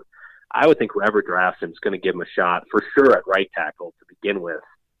showed, I would think whoever drafts him is going to give him a shot for sure at right tackle to begin with,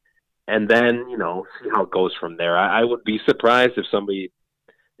 and then see how it goes from there. I would be surprised if somebody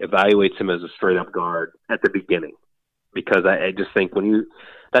evaluates him as a straight-up guard at the beginning, because I just think when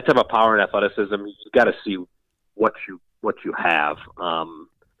that type of power and athleticism, you got to see what you have.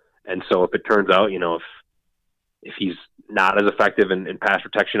 And so if it turns out, if he's not as effective in pass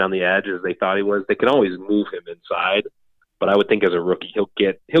protection on the edge as they thought he was, they can always move him inside. But I would think as a rookie, he'll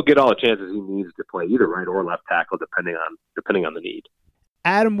get all the chances he needs to play either right or left tackle, depending on the need.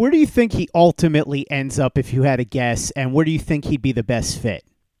 Adam, where do you think he ultimately ends up if you had a guess, and where do you think he'd be the best fit?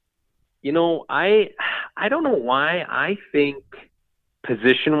 I don't know why. I think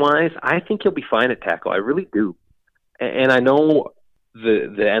position-wise, I think he'll be fine at tackle. I really do. And I know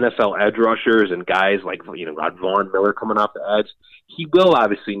the NFL edge rushers and guys like Vaughn Miller coming off the edge, he will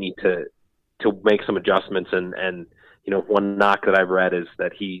obviously need to make some adjustments. And one knock that I've read is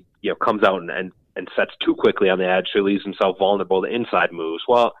that he comes out and sets too quickly on the edge, so he leaves himself vulnerable to inside moves.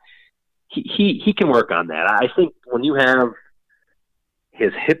 Well, he can work on that. I think when you have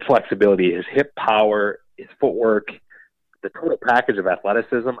his hip flexibility, his hip power, his footwork, the total package of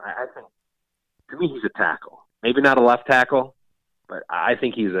athleticism, I think, to me, he's a tackle. Maybe not a left tackle, but I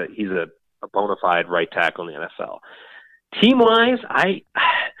think he's a bona fide right tackle in the NFL. Team-wise, I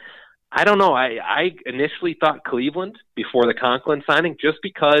don't know. I initially thought Cleveland before the Conklin signing, just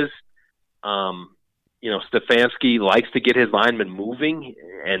because Stefanski likes to get his linemen moving,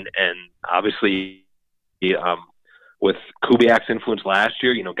 and obviously with Kubiak's influence last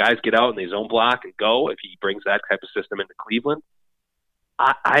year, guys get out in the zone block and go. If he brings that type of system into Cleveland,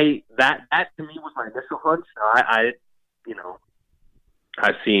 that to me was my initial hunch.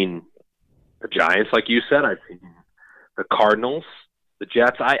 I've seen the Giants, like you said. I've seen the Cardinals, the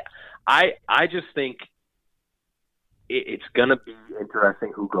Jets. I just think it's going to be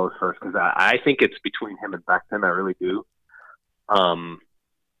interesting who goes first, because I think it's between him and Becton. I really do. And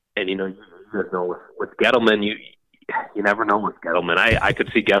you guys know with Gettleman, you never know with Gettleman. I could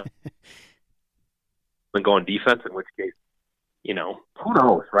see Gettleman going defense, in which case, who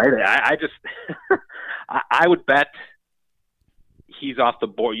knows, right? I just I would bet he's off the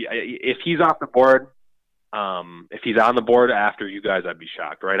board. If he's off the board, if he's on the board after you guys, I'd be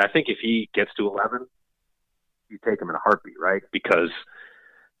shocked, right? I think if he gets to 11, you take him in a heartbeat, right? Because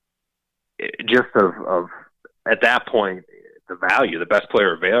just of at that point, the value, the best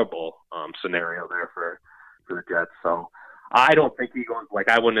player available scenario there for the Jets. So I don't think he goes,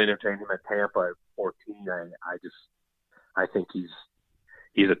 I wouldn't entertain him at Tampa at 14. I think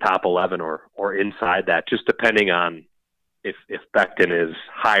he's a top 11 or inside that, just depending on if Becton is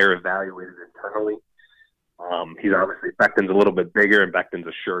higher evaluated internally. He's obviously, Becton's a little bit bigger, and Becton's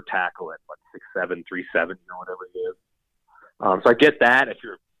a sure tackle at 6'7", 370, whatever he is. So I get that if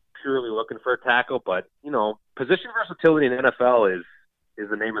you're purely looking for a tackle, but position versatility in the NFL is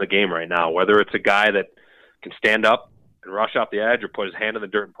the name of the game right now. Whether it's a guy that can stand up and rush off the edge or put his hand in the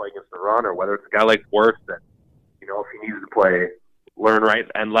dirt and play against the run, or whether it's a guy like Wirfs that, if he needs to play, learn right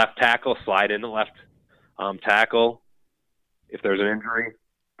and left tackle, slide in the left tackle. If there's an injury,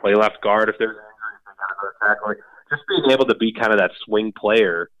 play left guard. If there's an injury, if they got another tackle. Just being able to be kind of that swing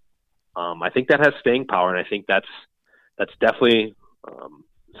player, I think that has staying power, and I think that's definitely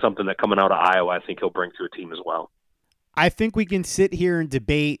something that coming out of Iowa, I think he'll bring to a team as well. I think we can sit here and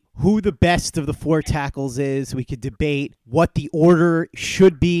debate who the best of the 4 tackles is. We could debate what the order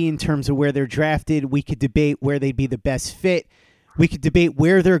should be in terms of where they're drafted. We could debate where they'd be the best fit. We could debate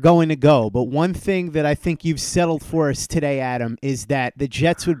where they're going to go. But one thing that I think you've settled for us today, Adam, is that the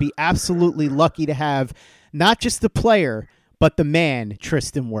Jets would be absolutely lucky to have not just the player, but the man,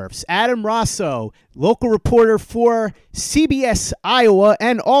 Tristan Wirfs. Adam Rosso, local reporter for CBS Iowa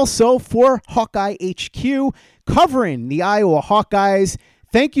and also for Hawkeye HQ, covering the Iowa Hawkeyes.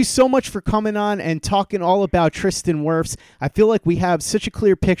 Thank you so much for coming on and talking all about Tristan Wirfs. I feel like we have such a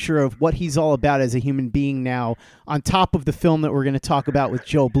clear picture of what he's all about as a human being now, on top of the film that we're going to talk about with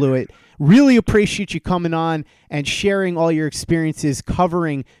Joe Blewett. Really appreciate you coming on and sharing all your experiences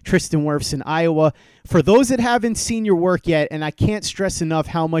covering Tristan Wirfs in Iowa. For those that haven't seen your work yet, and I can't stress enough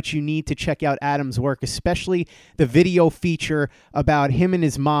how much you need to check out Adam's work, especially the video feature about him and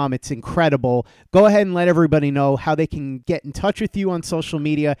his mom. It's incredible. Go ahead and let everybody know how they can get in touch with you on social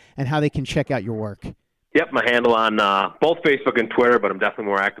media and how they can check out your work. Yep, my handle on both Facebook and Twitter, but I'm definitely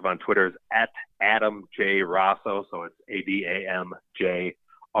more active on Twitter, is at Adam J. Rosso, so it's AdamJRoSSOW.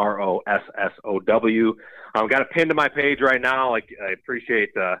 I've got it pinned to my page right now. I appreciate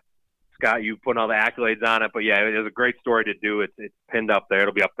Scott, you putting all the accolades on it, but yeah, it was a great story to do. It's pinned up there.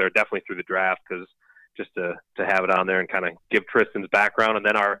 It'll be up there definitely through the draft, because just to have it on there and kind of give Tristan's background. And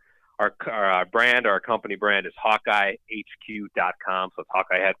then our brand, our company brand, is HawkeyeHQ.com, so it's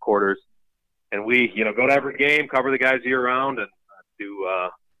Hawkeye headquarters. And we, go to every game, cover the guys year round, and do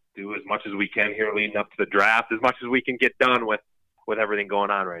as much as we can here leading up to the draft, as much as we can get done with everything going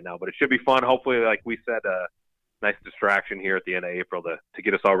on right now. But it should be fun. Hopefully, like we said, nice distraction here at the end of April to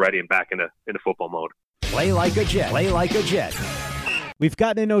get us all ready and back into football mode. Play like a Jet. Play like a Jet. We've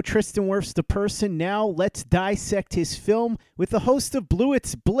gotten to know Tristan Wirfs the person. Now let's dissect his film with the host of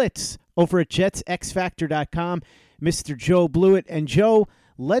Blewett's Blitz over at JetsXFactor.com, Mr. Joe Blewett. And Joe,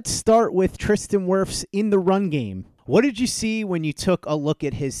 let's start with Tristan Wirfs in the run game. What did you see when you took a look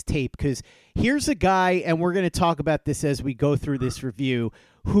at his tape? Because here's a guy, and we're going to talk about this as we go through this review,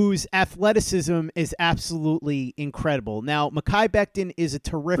 whose athleticism is absolutely incredible. Now, Mekhi Becton is a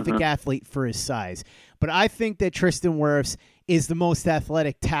terrific athlete for his size, but I think that Tristan Wirfs is the most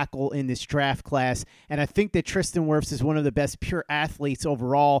athletic tackle in this draft class, and I think that Tristan Wirfs is one of the best pure athletes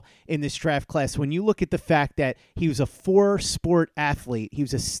overall in this draft class. When you look at the fact that he was a 4-sport athlete, he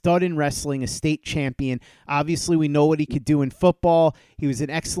was a stud in wrestling, a state champion. Obviously, we know what he could do in football. He was an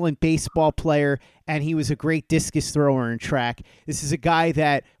excellent baseball player, and he was a great discus thrower in track. This is a guy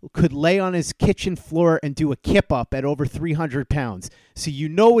that could lay on his kitchen floor and do a kip-up at over 300 pounds. So you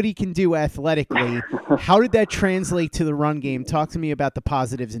know what he can do athletically. How did that translate to the run game? Talk to me about the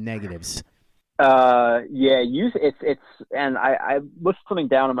positives and negatives. I listed something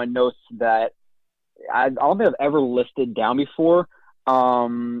down in my notes that I don't think I've ever listed down before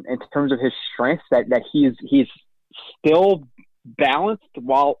in terms of his strengths, that he's still balanced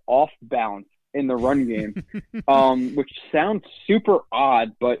while off balance in the run game, which sounds super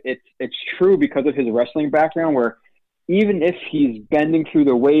odd, but it's true because of his wrestling background, where even if he's bending through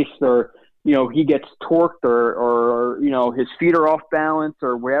the waist, or he gets torqued, or his feet are off balance,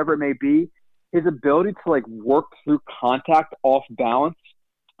 or wherever it may be, his ability to work through contact off balance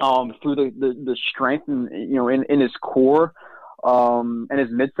through the strength in his core and his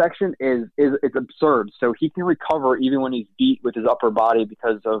midsection is it's absurd. So he can recover even when he's beat with his upper body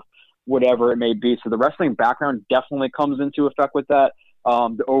because of whatever it may be. So the wrestling background definitely comes into effect with that.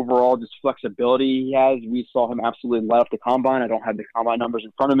 The overall just flexibility he has. We saw him absolutely light up the combine. I don't have the combine numbers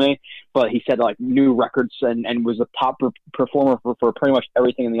in front of me, but he set like new records and was a top performer for pretty much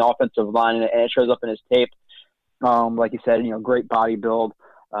everything in the offensive line, and it shows up in his tape. Like you said, great body build,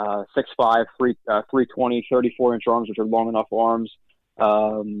 6'5", 320, 34-inch arms, which are long enough arms.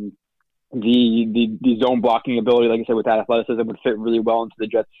 The zone blocking ability, like I said, with that athleticism would fit really well into the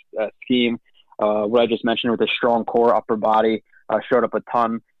Jets scheme. What I just mentioned with his strong core, upper body, showed up a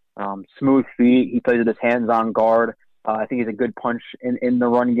ton. Smooth feet. He plays with his hands on guard. I think he's a good punch in the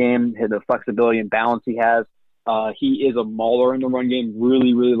run game. The flexibility and balance he has. He is a mauler in the run game.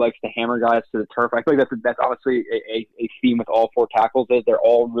 Really, really likes to hammer guys to the turf. I feel like that's obviously a theme with all four tackles. They're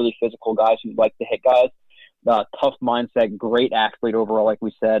all really physical guys who like to hit guys. Tough mindset, great athlete overall, like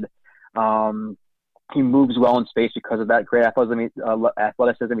we said. He moves well in space because of that great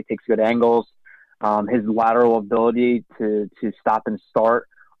athleticism. He takes good angles. His lateral ability to stop and start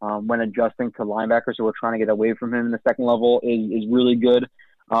when adjusting to linebackers who are trying to get away from him in the second level is really good.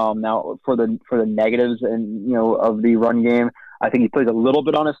 Now for the negatives and of the run game, I think he plays a little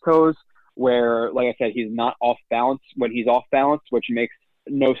bit on his toes where, like I said, he's not off balance when he's off balance, which makes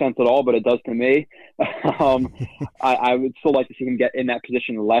no sense at all, but it does to me. I would still like to see him get in that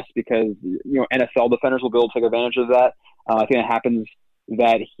position less because NFL defenders will be able to take advantage of that. I think it happens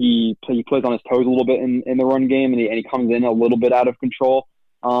that he plays on his toes a little bit in the run game, and he comes in a little bit out of control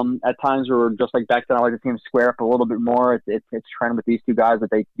at times. Or just like back then, I like to see him square up a little bit more. It's trend with these two guys that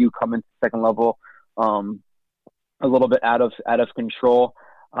they do come into second level a little bit out of control.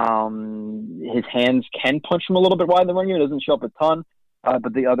 His hands can punch him a little bit wide in the run game. It doesn't show up a ton.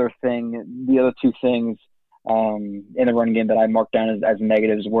 But the other two things in the run game that I marked down as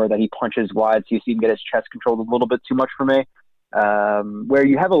negatives were that he punches wide, so you see him get his chest controlled a little bit too much for me. Where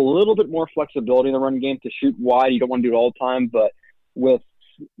you have a little bit more flexibility in the run game to shoot wide. You don't want to do it all the time, but with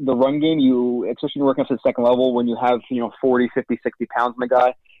the run game, especially when you're working up to the second level, when you have 40, 50, 60 pounds in the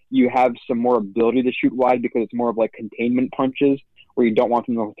guy, you have some more ability to shoot wide because it's more of like containment punches where you don't want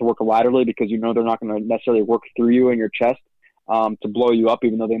them to work laterally because they're not going to necessarily work through you in your chest. To blow you up,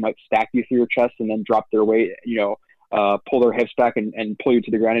 even though they might stack you through your chest and then drop their weight, pull their hips back and pull you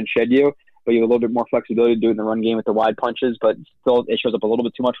to the ground and shed you. But you have a little bit more flexibility to do it in the run game with the wide punches, but still it shows up a little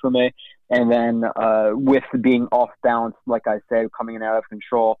bit too much for me. And then with being off balance, like I said, coming in out of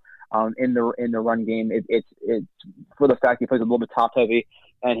control in the run game, it's for the fact he plays a little bit top heavy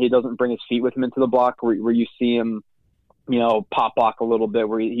and he doesn't bring his feet with him into the block where you see him, pop block a little bit,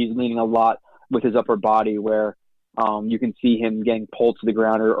 where he's leaning a lot with his upper body, where you can see him getting pulled to the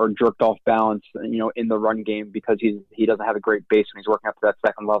ground or jerked off balance, in the run game because he doesn't have a great base when he's working up to that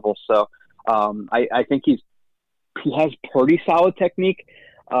second level. So I think he has pretty solid technique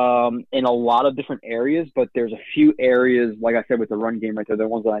in a lot of different areas, but there's a few areas, like I said, with the run game right there, the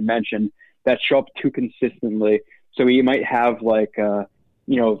ones that I mentioned, that show up too consistently. So he might have 10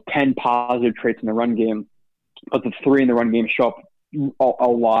 positive traits in the run game, but the 3 in the run game show up a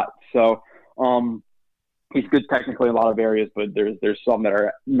lot. So he's good technically in a lot of areas, but there's some that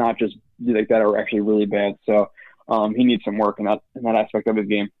are not just like that, are actually really bad. So he needs some work in that aspect of his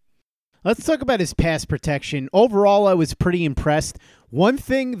game. Let's talk about his pass protection. Overall, I was pretty impressed. One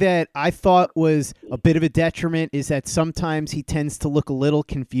thing that I thought was a bit of a detriment is that sometimes he tends to look a little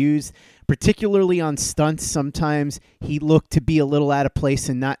confused, particularly on stunts. Sometimes he looked to be a little out of place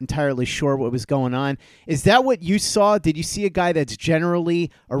and not entirely sure what was going on. Is that what you saw? Did you see a guy that's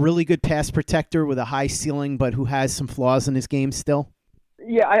generally a really good pass protector with a high ceiling, but who has some flaws in his game still?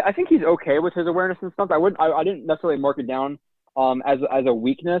 Yeah, I think he's okay with his awareness and stunts. I didn't necessarily mark it down as a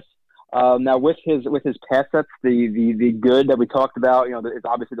weakness. Now with his pass sets, the good that we talked about, it's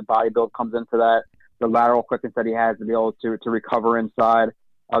obviously the body build comes into that, the lateral quickness that he has to be able to recover inside,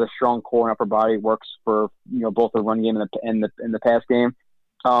 the strong core and upper body works for both the run game and the pass game.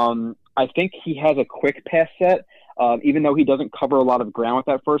 I think he has a quick pass set, even though he doesn't cover a lot of ground with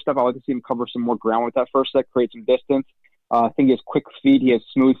that first step. I like to see him cover some more ground with that first step, create some distance. I think he has quick feet, he has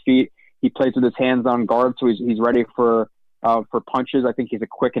smooth feet. He plays with his hands on guard, so he's ready for punches. I think he's a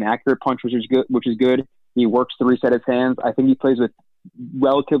quick and accurate punch, which is good. He works to reset his hands. I think he plays with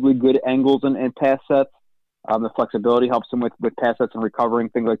relatively good angles and pass sets. The flexibility helps him with pass sets and recovering,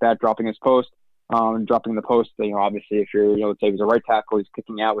 things like that, dropping his post, dropping the post. Obviously if you're, let's say he's a right tackle, he's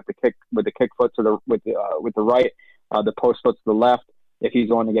kicking out with the kick foot with the right, the post foot to the left. If he's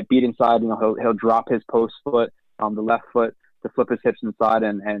going to get beat inside, he'll drop his post foot, the left foot, to flip his hips inside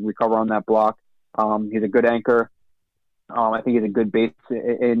and recover on that block. He's a good anchor. I think he's a good base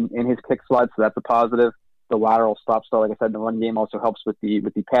in his kick slide, so that's a positive. The lateral stop start, like I said, in the run game also helps with the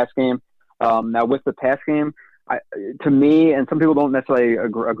pass game. Now with the pass game, to me, and some people don't necessarily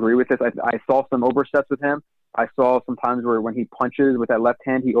agree with this, I saw some oversteps with him. I saw some times where when he punches with that left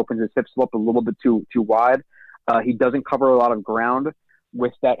hand, he opens his hips up a little bit too wide. He doesn't cover a lot of ground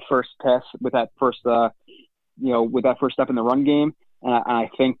with that first pass, with that first step in the run game. And I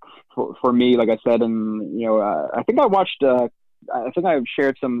think for me, like I said, and I think I've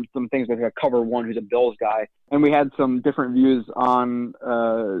shared some things with Cover One, who's a Bills guy, and we had some different views on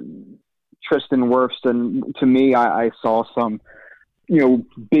Tristan Wirfs. And to me, I saw some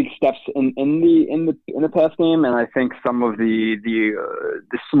big steps in the pass game, and I think some of the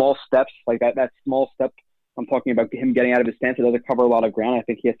small steps, like that small step, I'm talking about him getting out of his stance. It doesn't cover a lot of ground. I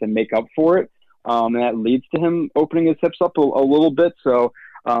think he has to make up for it. And that leads to him opening his hips up a little bit. So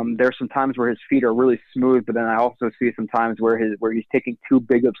there's some times where his feet are really smooth, but then I also see some times where he's taking too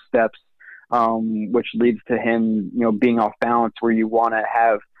big of steps, which leads to him, being off balance, where you want to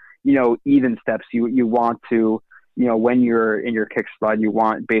have, even steps. You want to, when you're in your kick slide, you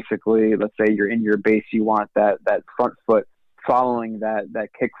want basically, let's say you're in your base, you want that front foot following that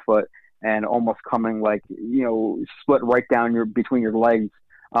kick foot and almost coming split right down between your legs.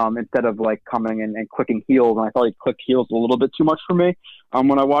 Instead of coming and clicking heels. And I thought he clicked heels a little bit too much for me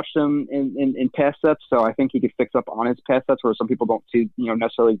when I watched him in pass sets. So I think he could fix up on his pass sets, where some people don't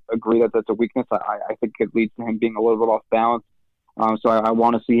necessarily agree that that's a weakness. I think it leads to him being a little bit off balance. So I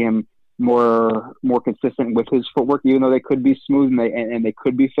want to see him more consistent with his footwork, even though they could be smooth and they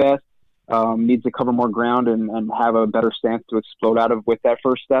could be fast. Needs to cover more ground and have a better stance to explode out of with that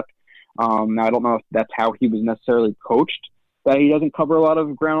first step. Now I don't know if that's how he was necessarily coached, that he doesn't cover a lot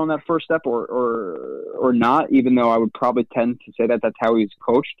of ground on that first step or not, even though I would probably tend to say that that's how he's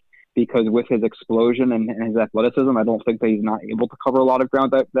coached, because with his explosion and his athleticism, I don't think that he's not able to cover a lot of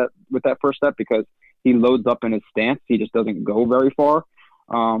ground that with that first step, because he loads up in his stance. He just doesn't go very far.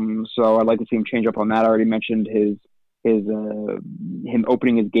 So I'd like to see him change up on that. I already mentioned him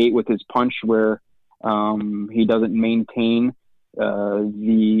opening his gate with his punch, where he doesn't maintain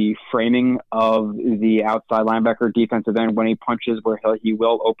the framing of the outside linebacker defensive end when he punches, where he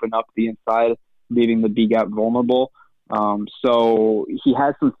will open up the inside, leaving the B gap vulnerable. So he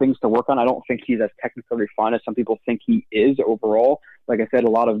has some things to work on. I don't think he's as technically refined as some people think he is overall. Like I said, a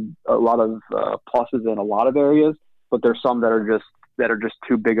lot of pluses in a lot of areas, but there's some that are just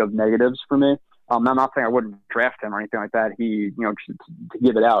too big of negatives for me. I'm not saying I wouldn't draft him or anything like that. He, to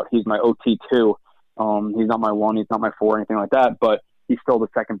give it out, he's my OT2. He's not my 1, he's not my 4, anything like that, but he's still the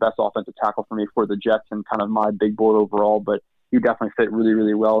second best offensive tackle for me for the Jets and kind of my big board overall. But you definitely fit really,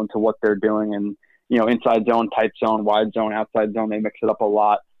 really well into what they're doing. And, inside zone, tight zone, wide zone, outside zone, they mix it up a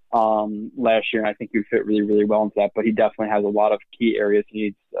lot last year. And I think you fit really, really well into that. But he definitely has a lot of key areas he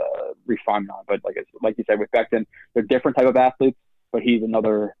needs refinement on. But like you said, with Becton, they're different type of athletes, but he's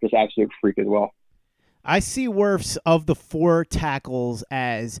another just absolute freak as well. I see Wirfs of the 4 tackles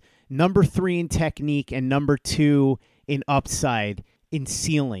as number 3 in technique and number 2 in upside in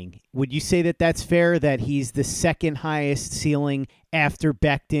ceiling. Would you say that that's fair, that he's the second highest ceiling after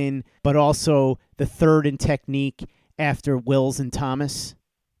Becton, but also the 3rd in technique after Wills and Thomas?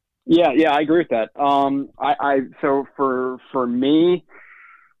 Yeah, I agree with that. So for me,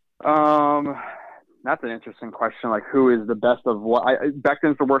 that's an interesting question. Like, who is the best of what?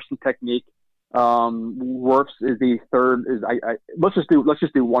 Becton's the worst in technique. Wirfs is the 3rd. Let's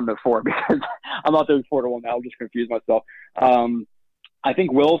just do 1 to 4, because I'm not doing 4 to 1 now. I'll just confuse myself. I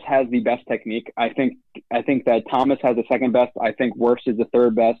think Wills has the best technique. I think that Thomas has the 2nd best. I think Wirfs is the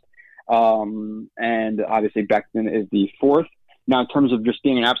 3rd best. And obviously Becton is the 4th. Now, in terms of just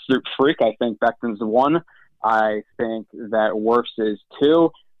being an absolute freak, I think Becton's 1. I think that Wirfs is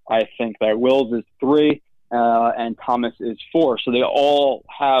 2. I think that Wills is 3, and Thomas is 4. So they all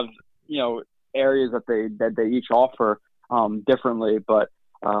have, areas that they each offer differently, but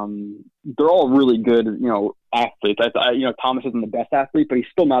they're all really good, athletes. Thomas isn't the best athlete, but he's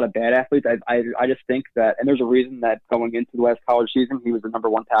still not a bad athlete. I just think that, and there's a reason that going into the last college season, he was the number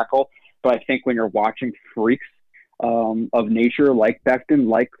 1 tackle. But I think when you're watching freaks of nature like Becton,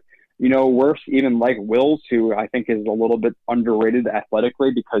 like, Wirfs, even like Wills, who I think is a little bit underrated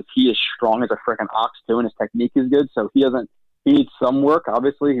athletically, because he is strong as a freaking ox too, and his technique is good. So he needs some work.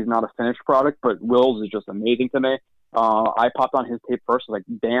 Obviously, he's not a finished product, but Wills is just amazing to me. I popped on his tape first, like,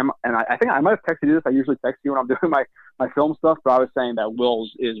 damn. And I think I might have texted you this. I usually text you when I'm doing my film stuff, but I was saying that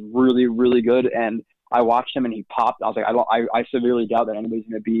Wills is really, really good. And I watched him and he popped. I was like, I severely doubt that anybody's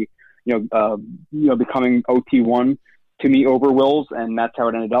going to be, becoming OT1 to me over Wills. And that's how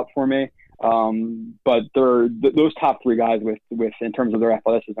it ended up for me. But those top three guys with in terms of their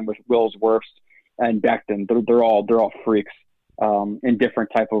athleticism, with Wills, Wirfs, and Becton, they're all freaks in different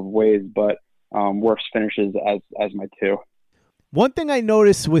type of ways. But Wirfs finishes as my two. One thing I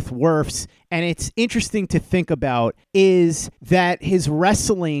noticed with Wirfs, and it's interesting to think about, is that his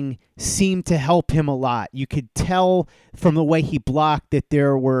wrestling seemed to help him a lot. You could tell from the way he blocked that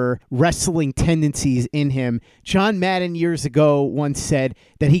there were wrestling tendencies in him. John Madden years ago once said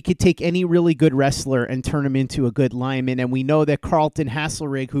that he could take any really good wrestler and turn him into a good lineman, and we know that Carlton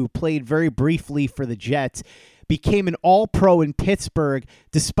Hasselrig, who played very briefly for the Jets, became an all-pro in Pittsburgh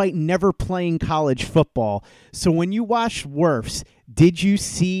despite never playing college football. So when you watched Wirfs, did you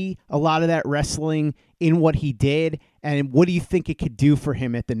see a lot of that wrestling in what he did? And what do you think it could do for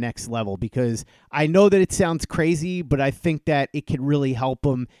him at the next level? Because I know that it sounds crazy, but I think that it could really help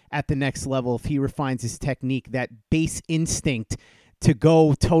him at the next level if he refines his technique. That base instinct to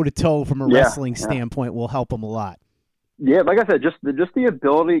go toe-to-toe from a wrestling standpoint will help him a lot. Yeah, like I said, just the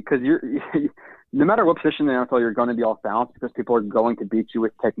ability, because you're no matter what position in the NFL, you're going to be off balance because people are going to beat you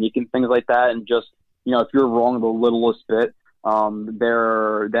with technique and things like that. And just, if you're wrong the littlest bit,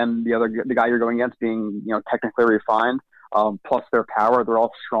 the guy you're going against being, technically refined, plus their power, they're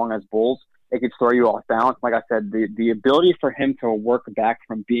all strong as bulls. It could throw you off balance. Like I said, the ability for him to work back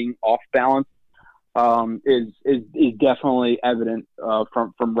from being off balance is definitely evident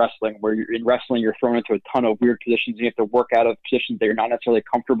from wrestling, where in wrestling you're thrown into a ton of weird positions. You have to work out of positions that you're not necessarily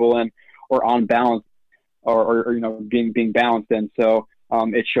comfortable in or on balance or being balanced in. So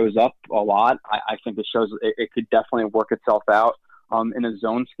it shows up a lot. I think it could definitely work itself out in a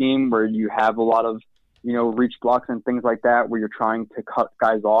zone scheme where you have a lot of reach blocks and things like that, where you're trying to cut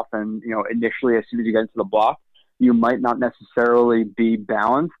guys off, and initially as soon as you get into the block, you might not necessarily be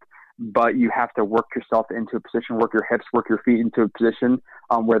balanced, but you have to work yourself into a position, work your hips, work your feet into a position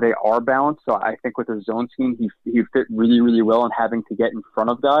where they are balanced. So I think with the zone scheme, he fit really, really well in having to get in front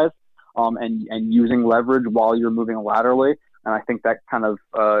of guys and using leverage while you're moving laterally. And I think that kind of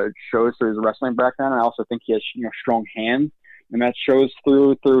shows through his wrestling background. I also think he has strong hands, and that shows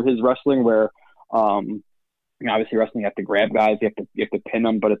through his wrestling, where obviously wrestling you have to grab guys, you have to pin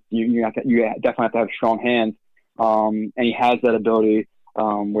them, but you definitely have to have strong hands. And he has that ability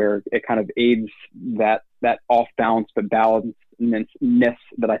where it kind of aids that off balance but balancedness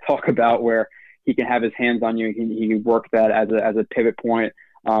that I talk about, where he can have his hands on you. He can work that as a pivot point,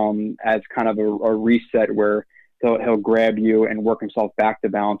 as kind of a reset where he'll grab you and work himself back to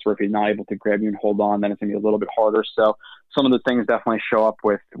balance, or if he's not able to grab you and hold on, then it's going to be a little bit harder. So some of the things definitely show up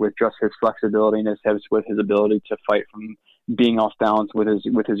with just his flexibility and his hips, with his ability to fight from being off balance, with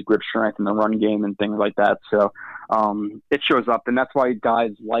his grip strength and the run game and things like that. So it shows up, and that's why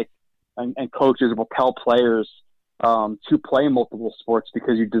guys and coaches will tell players to play multiple sports,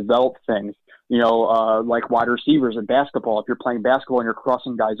 because you develop things, like wide receivers in basketball. If you're playing basketball and you're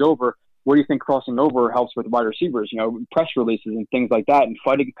crossing guys over, what do you think crossing over helps with wide receivers? Press releases and things like that, and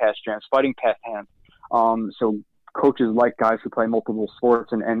fighting past jams, fighting past hands. So coaches like guys who play multiple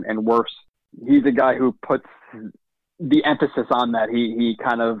sports, and Wirfs, he's a guy who puts the emphasis on that. He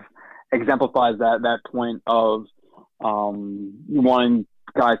kind of exemplifies that point of wanting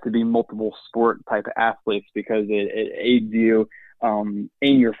guys to be multiple sport type of athletes, because it aids you in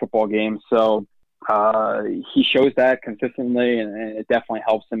your football game. So he shows that consistently, and it definitely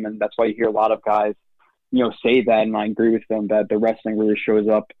helps him. And that's why you hear a lot of guys, say that, and I agree with them, that the wrestling really shows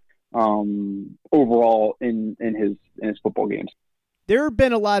up overall in his football games. There have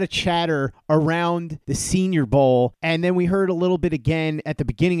been a lot of chatter around the Senior Bowl, and then we heard a little bit again at the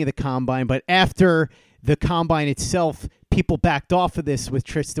beginning of the Combine, but after the Combine itself, people backed off of this with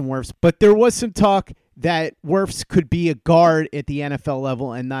Tristan Wirfs. But there was some talk that Wirfs could be a guard at the NFL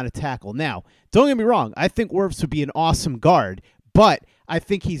level and not a tackle. Now, don't get me wrong, I think Wirfs would be an awesome guard, but I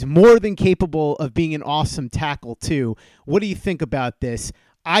think he's more than capable of being an awesome tackle too. What do you think about this?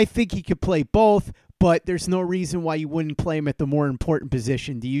 I think he could play both, but there's no reason why you wouldn't play him at the more important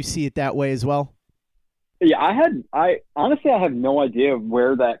position. Do you see it that way as well? Yeah, I honestly have no idea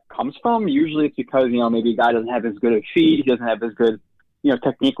where that comes from. Usually it's because, maybe a guy doesn't have as good a feet, he doesn't have as good,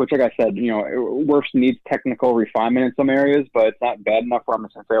 technique, which, like I said, Wirfs needs technical refinement in some areas, but it's not bad enough where I'm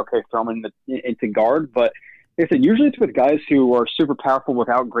just going to say, okay, throw him into guard. But like I said, usually it's with guys who are super powerful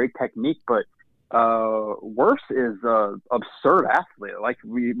without great technique, but Wirfs is an absurd athlete. Like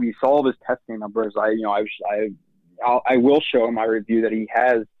we saw his testing numbers. I will show in my review that he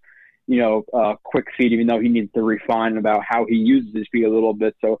has, quick feet, even though he needs to refine about how he uses his feet a little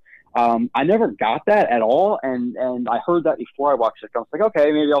bit. So I never got that at all, and I heard that before I watched it. I was like,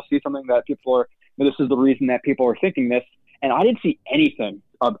 okay, maybe I'll see something that people are. This is the reason that people are thinking this, and I didn't see anything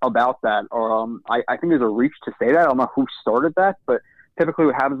about that. Or I think there's a reach to say that. I don't know who started that, but typically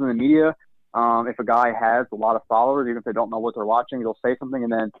what happens in the media, if a guy has a lot of followers, even if they don't know what they're watching, they'll say something,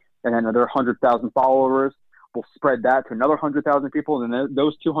 and then another 100,000 followers will spread that to another 100,000 people, and then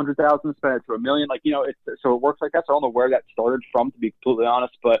those 200,000 spread it to 1 million. So it works like that. So I don't know where that started from, to be completely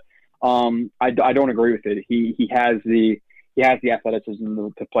honest, but I don't agree with it. He has the athleticism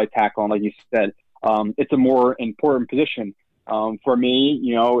to play tackle, and like you said, it's a more important position. For me,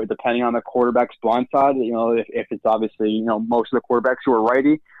 depending on the quarterback's blind side, if it's obviously, most of the quarterbacks who are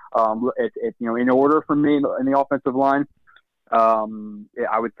righty, in order for me in the offensive line,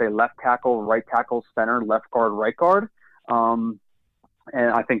 I would say left tackle, right tackle, center, left guard, right guard. And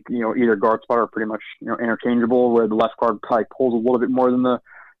I think, either guard spot are pretty much, interchangeable, where the left guard probably pulls a little bit more than the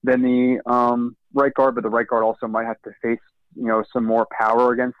right guard, but the right guard also might have to face, some more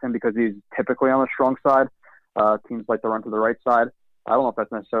power against him because he's typically on the strong side. Teams like to run to the right side. I don't know if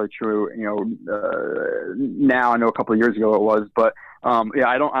that's necessarily true, now. I know a couple of years ago it was, but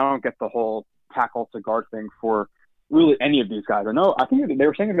I don't get the whole tackle to guard thing for really any of these guys. I think they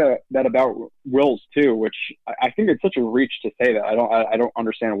were saying that about Wills too, which I think it's such a reach to say that. I don't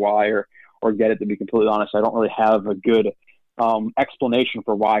understand why or get it, to be completely honest. I don't really have a good explanation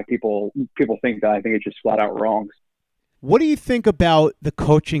for why people think that. I think it's just flat out wrong. What do you think about the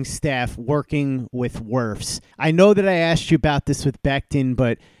coaching staff working with Wirfs? I know that I asked you about this with Becton,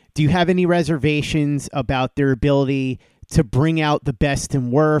 but do you have any reservations about their ability to bring out the best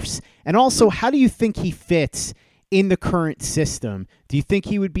in Wirfs? And also, how do you think he fits in the current system? Do you think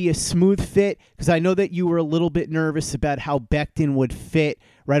he would be a smooth fit? Because I know that you were a little bit nervous about how Becton would fit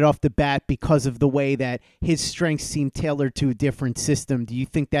right off the bat because of the way that his strengths seem tailored to a different system. Do you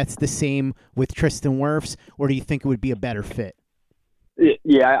think that's the same with Tristan Wirfs, or do you think it would be a better fit?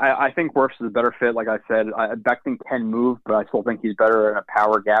 Yeah, I think Wirfs is a better fit. Like I said, Becton can move, but I still think he's better in a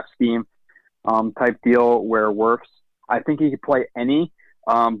power gap scheme type deal, where Wirfs, I think he could play any,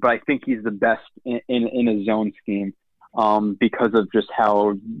 but I think he's the best in a zone scheme because of just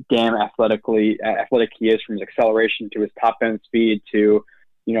how damn athletic he is, from his acceleration to his top end speed to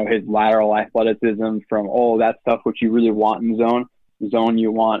his lateral athleticism, from all of that stuff, which you really want in zone. Zone,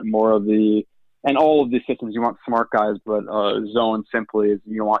 you want more of and all of these systems, you want smart guys, but zone simply is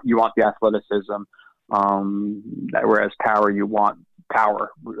you want the athleticism. Whereas power, you want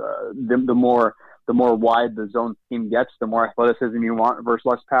power. The more wide the zone scheme gets, the more athleticism you want versus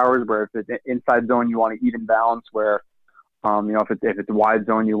less powers. Where if it's inside zone, you want an even balance. Where if it's a wide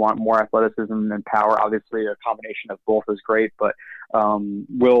zone, you want more athleticism than power. Obviously, a combination of both is great, but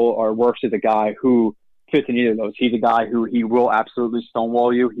Wirfs is a guy who fits in either of those. He's a guy who he will absolutely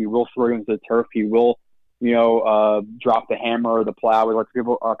stonewall you. He will throw you into the turf. He will, drop the hammer or the plow, like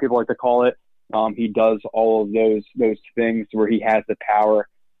people like to call it. He does all of those things where he has the power,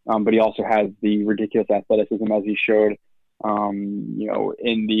 but he also has the ridiculous athleticism, as he showed,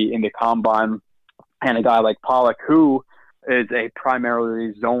 in the combine. And a guy like Pollock, who is a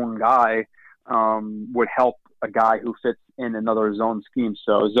primarily zone guy, would help a guy who fits in another zone scheme.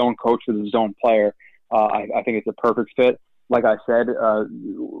 So a zone coach with a zone player, I think it's a perfect fit. Like I said,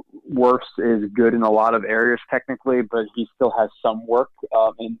 Wirfs is good in a lot of areas technically, but he still has some work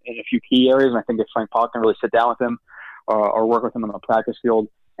in a few key areas. And I think if Frank Pollock can really sit down with him or work with him on the practice field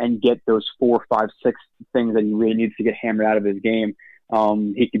and get those 4, 5, 6 things that he really needs to get hammered out of his game,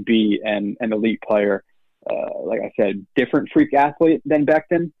 he could be an elite player. Like I said, different freak athlete than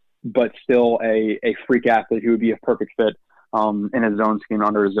Becton, but still a freak athlete who would be a perfect fit in a zone scheme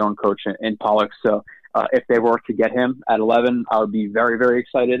under a zone coach in Pollock. So if they were to get him at 11, I would be very, very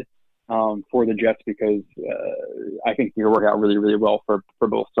excited for the Jets because I think he would work out really, really well for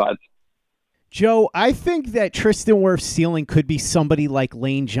both sides. Joe, I think that Tristan Wirfs' ceiling could be somebody like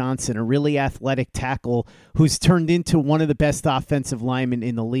Lane Johnson, a really athletic tackle who's turned into one of the best offensive linemen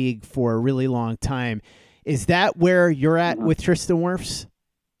in the league for a really long time. Is that where you're at with Tristan Wirfs?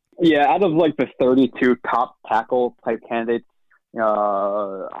 Yeah, out of like the 32 top tackle type candidates,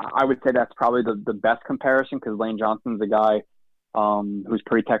 I would say that's probably the best comparison because Lane Johnson's a guy who's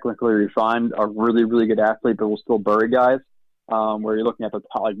pretty technically refined, a really, really good athlete, but will still bury guys. Where you're looking at the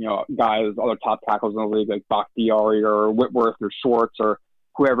top, guys, other top tackles in the league like Bakhtiari or Whitworth or Schwartz or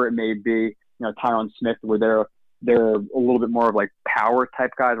whoever it may be, Tyron Smith, where they're a little bit more of like power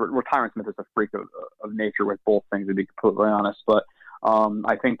type guys. Where Tyron Smith is a freak of nature with both things, to be completely honest. But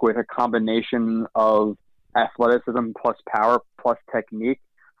I think with a combination of athleticism plus power plus technique,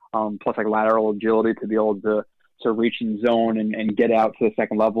 plus like lateral agility to be able to reach in zone and get out to the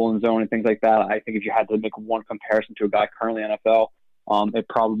second level in zone and things like that. I think if you had to make one comparison to a guy currently in NFL, it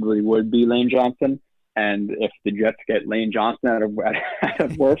probably would be Lane Johnson. And if the Jets get Lane Johnson out of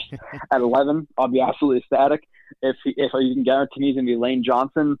Wirfs at 11, I'll be absolutely ecstatic. If you can guarantee me he's going to be Lane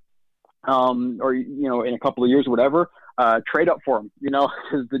Johnson, or in a couple of years, or whatever, trade up for him.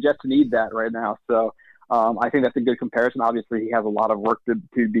 Because the Jets need that right now. So I think that's a good comparison. Obviously, he has a lot of work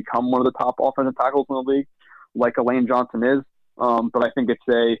to become one of the top offensive tackles in the league, like a Lane Johnson is. But I think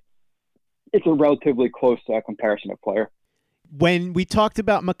it's a relatively close comparison of player. When we talked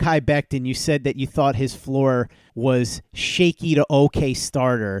about Mekhi Becton, you said that you thought his floor was shaky to okay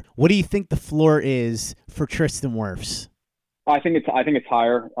starter. What do you think the floor is for Tristan Wirfs? I think it's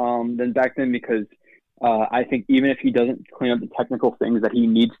higher than Becton because I think even if he doesn't clean up the technical things that he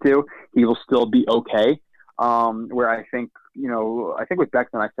needs to, he will still be okay. Where I think with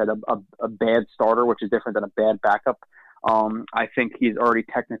Becton, I said a bad starter, which is different than a bad backup. I think he's already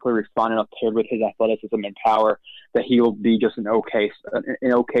technically refined enough paired with his athleticism and power that he will be just an okay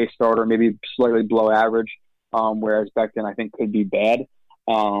starter, maybe slightly below average. Whereas Becton, I think, could be bad.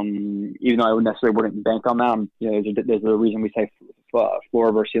 Even though I wouldn't bank on that. There's a reason we say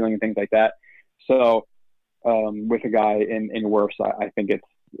floor versus ceiling and things like that. So with a guy in Wirfs, I think it's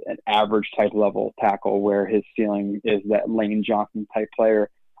an average type level tackle where his ceiling is that Lane Johnson type player,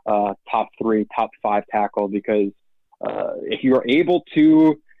 top 3, top 5 tackle, because if you're able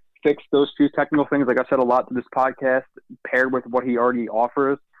to fix those few technical things, like I said a lot to this podcast, paired with what he already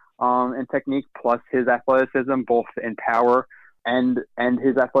offers in technique, plus his athleticism, both in power and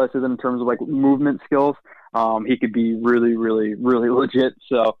his athleticism in terms of like movement skills, he could be really, really, really legit.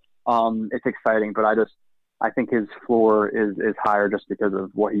 So it's exciting, but I think his floor is higher just because of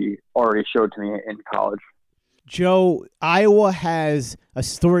what he already showed to me in college. Joe, Iowa has a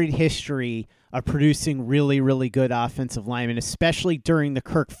storied history of producing really, really good offensive linemen, especially during the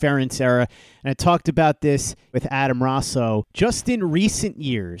Kirk Ferentz era. And I talked about this with Adam Rosso. Just in recent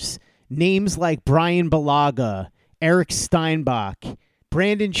years, names like Brian Balaga, Eric Steinbach,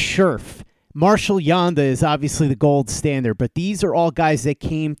 Brandon Scherf, Marshall Yanda is obviously the gold standard, but these are all guys that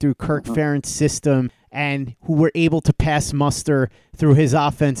came through Kirk Ferentz's system and who were able to pass muster through his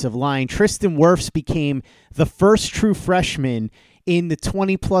offensive line. Tristan Wirfs became the first true freshman in the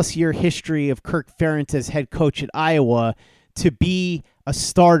 20-plus year history of Kirk Ferentz as head coach at Iowa to be a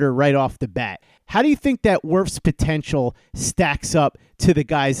starter right off the bat. How do you think that Wirfs' potential stacks up to the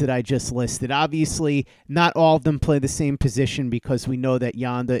guys that I just listed? Obviously, not all of them play the same position because we know that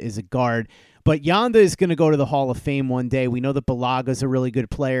Yanda is a guard, but Yanda is going to go to the Hall of Fame one day. We know that Balaga's a really good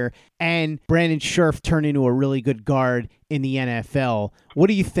player, and Brandon Scherf turned into a really good guard in the NFL. What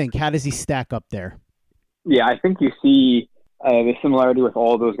do you think? How does he stack up there? Yeah, I think you see the similarity with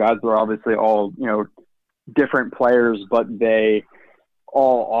all of those guys. They're obviously all, different players, but they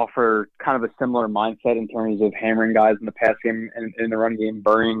all offer kind of a similar mindset in terms of hammering guys in the pass game and in the run game,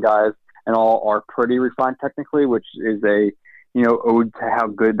 burying guys, and all are pretty refined technically, which is a, ode to how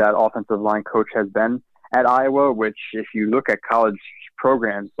good that offensive line coach has been at Iowa, which if you look at college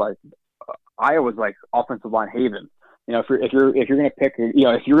programs, like Iowa's like offensive line haven. If you're going to pick,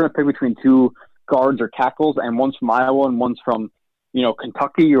 if you're going to pick between two guards or tackles and one's from Iowa and one's from,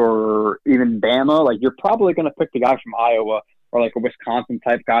 Kentucky or even Bama, like you're probably going to pick the guy from Iowa or like a Wisconsin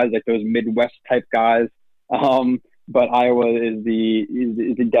type guys, like those Midwest type guys. But Iowa is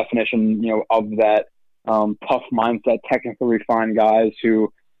the definition, of that tough mindset, technically refined guys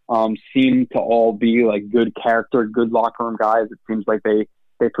who seem to all be like good character, good locker room guys. It seems like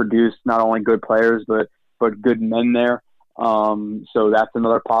they produce not only good players, but good men there. So that's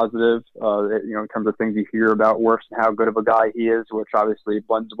another positive, in terms of things you hear about Wirfs and how good of a guy he is, which obviously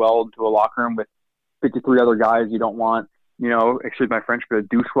blends well into a locker room with 53 other guys. You don't want, excuse my French, but a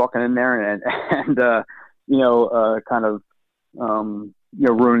douche walking in there and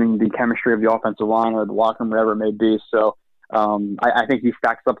ruining the chemistry of the offensive line or the locker room, whatever it may be. So I think he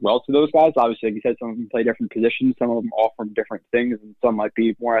stacks up well to those guys. Obviously, like you said, some of them play different positions. Some of them offer different things, and some might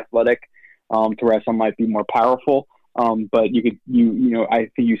be more athletic, to where some might be more powerful. But I think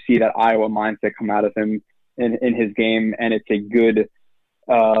you see that Iowa mindset come out of him in his game, and it's a good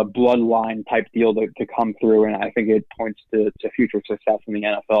bloodline type deal to come through. And I think it points to future success in the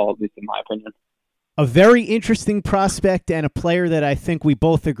NFL, at least in my opinion. A very interesting prospect and a player that I think we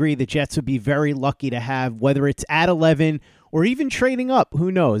both agree the Jets would be very lucky to have, whether it's at 11 or even trading up. Who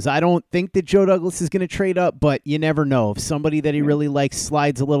knows? I don't think that Joe Douglas is going to trade up, but you never know. If somebody that he really likes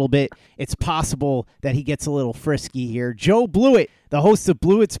slides a little bit, it's possible that he gets a little frisky here. Joe Blewett, the host of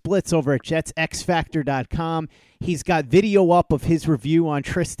Blewett Splits over at JetsXFactor.com. He's got video up of his review on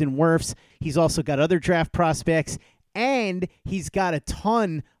Tristan Wirfs. He's also got other draft prospects, and he's got a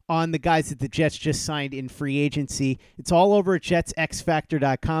ton on the guys that the Jets just signed in free agency. It's all over at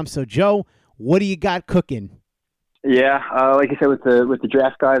JetsXFactor.com. So, Joe, What do you got cooking? Yeah, like you said, with the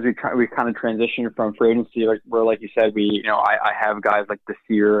draft guys, we kind of transitioned from free agency, where, like you said, I have guys like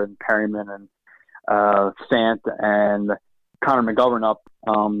Desir and Perryman and Sant and Connor McGovern up.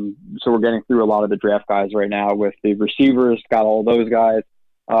 So we're getting through a lot of the draft guys right now with the receivers. Got all those guys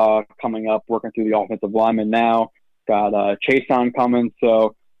coming up, working through the offensive linemen now. Got Chason coming.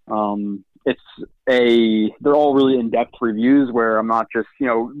 So they're all really in-depth reviews where I'm not just,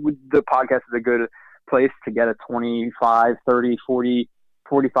 the podcast is a good place to get a 25, 30, 40,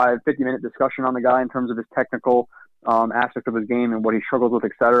 45, 50-minute discussion on the guy in terms of his technical aspect of his game and what he struggles with,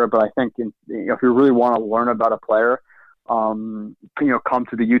 et cetera. But I think if you really want to learn about a player, come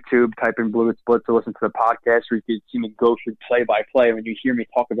to the YouTube, type in Blue Splits or listen to the podcast, where you can see me go through play-by-play. When you hear me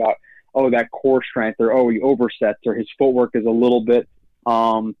talk about, that core strength, or he oversets, or his footwork is a little bit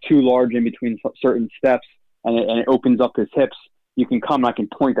too large in between certain steps, and it opens up his hips, you can come and I can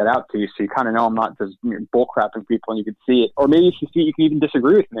point that out to you, so you kind of know I'm not just bullcrapping people, and you can see it. Or maybe if you see it, you can even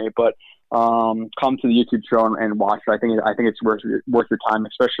disagree with me, but come to the YouTube show and watch it. I think it's worth your time,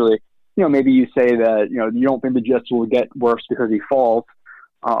 especially, maybe you say that, you don't think the Jets will get worse because he falls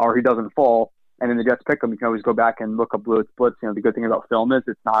or he doesn't fall, and then the Jets pick him. You can always go back and look up Blue Splits. The good thing about film is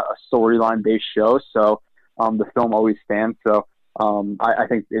it's not a storyline-based show, so the film always stands. So I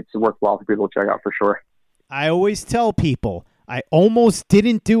think it's worthwhile for people to check out for sure. I always tell people, I almost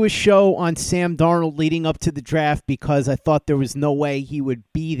didn't do a show on Sam Darnold leading up to the draft because I thought there was no way he would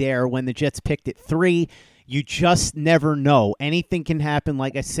be there when the Jets picked at 3. You just never know. Anything can happen.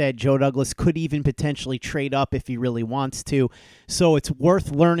 Like I said, Joe Douglas could even potentially trade up if he really wants to. So it's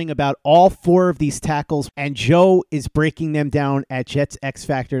worth learning about all 4 of these tackles. And Joe is breaking them down at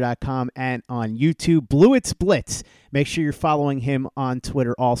JetsXFactor.com and on YouTube. Blue Splits. Make sure you're following him on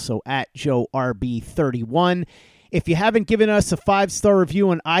Twitter also at JoeRB31. If you haven't given us a 5-star review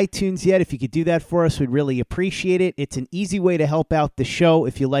on iTunes yet, if you could do that for us, we'd really appreciate it. It's an easy way to help out the show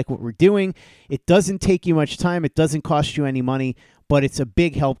if you like what we're doing. It doesn't take you much time. It doesn't cost you any money, but it's a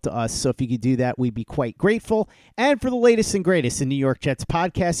big help to us. So if you could do that, we'd be quite grateful. And for the latest and greatest in New York Jets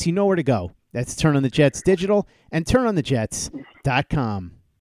podcasts, you know where to go. That's Turn on the Jets Digital and TurnOnTheJets.com.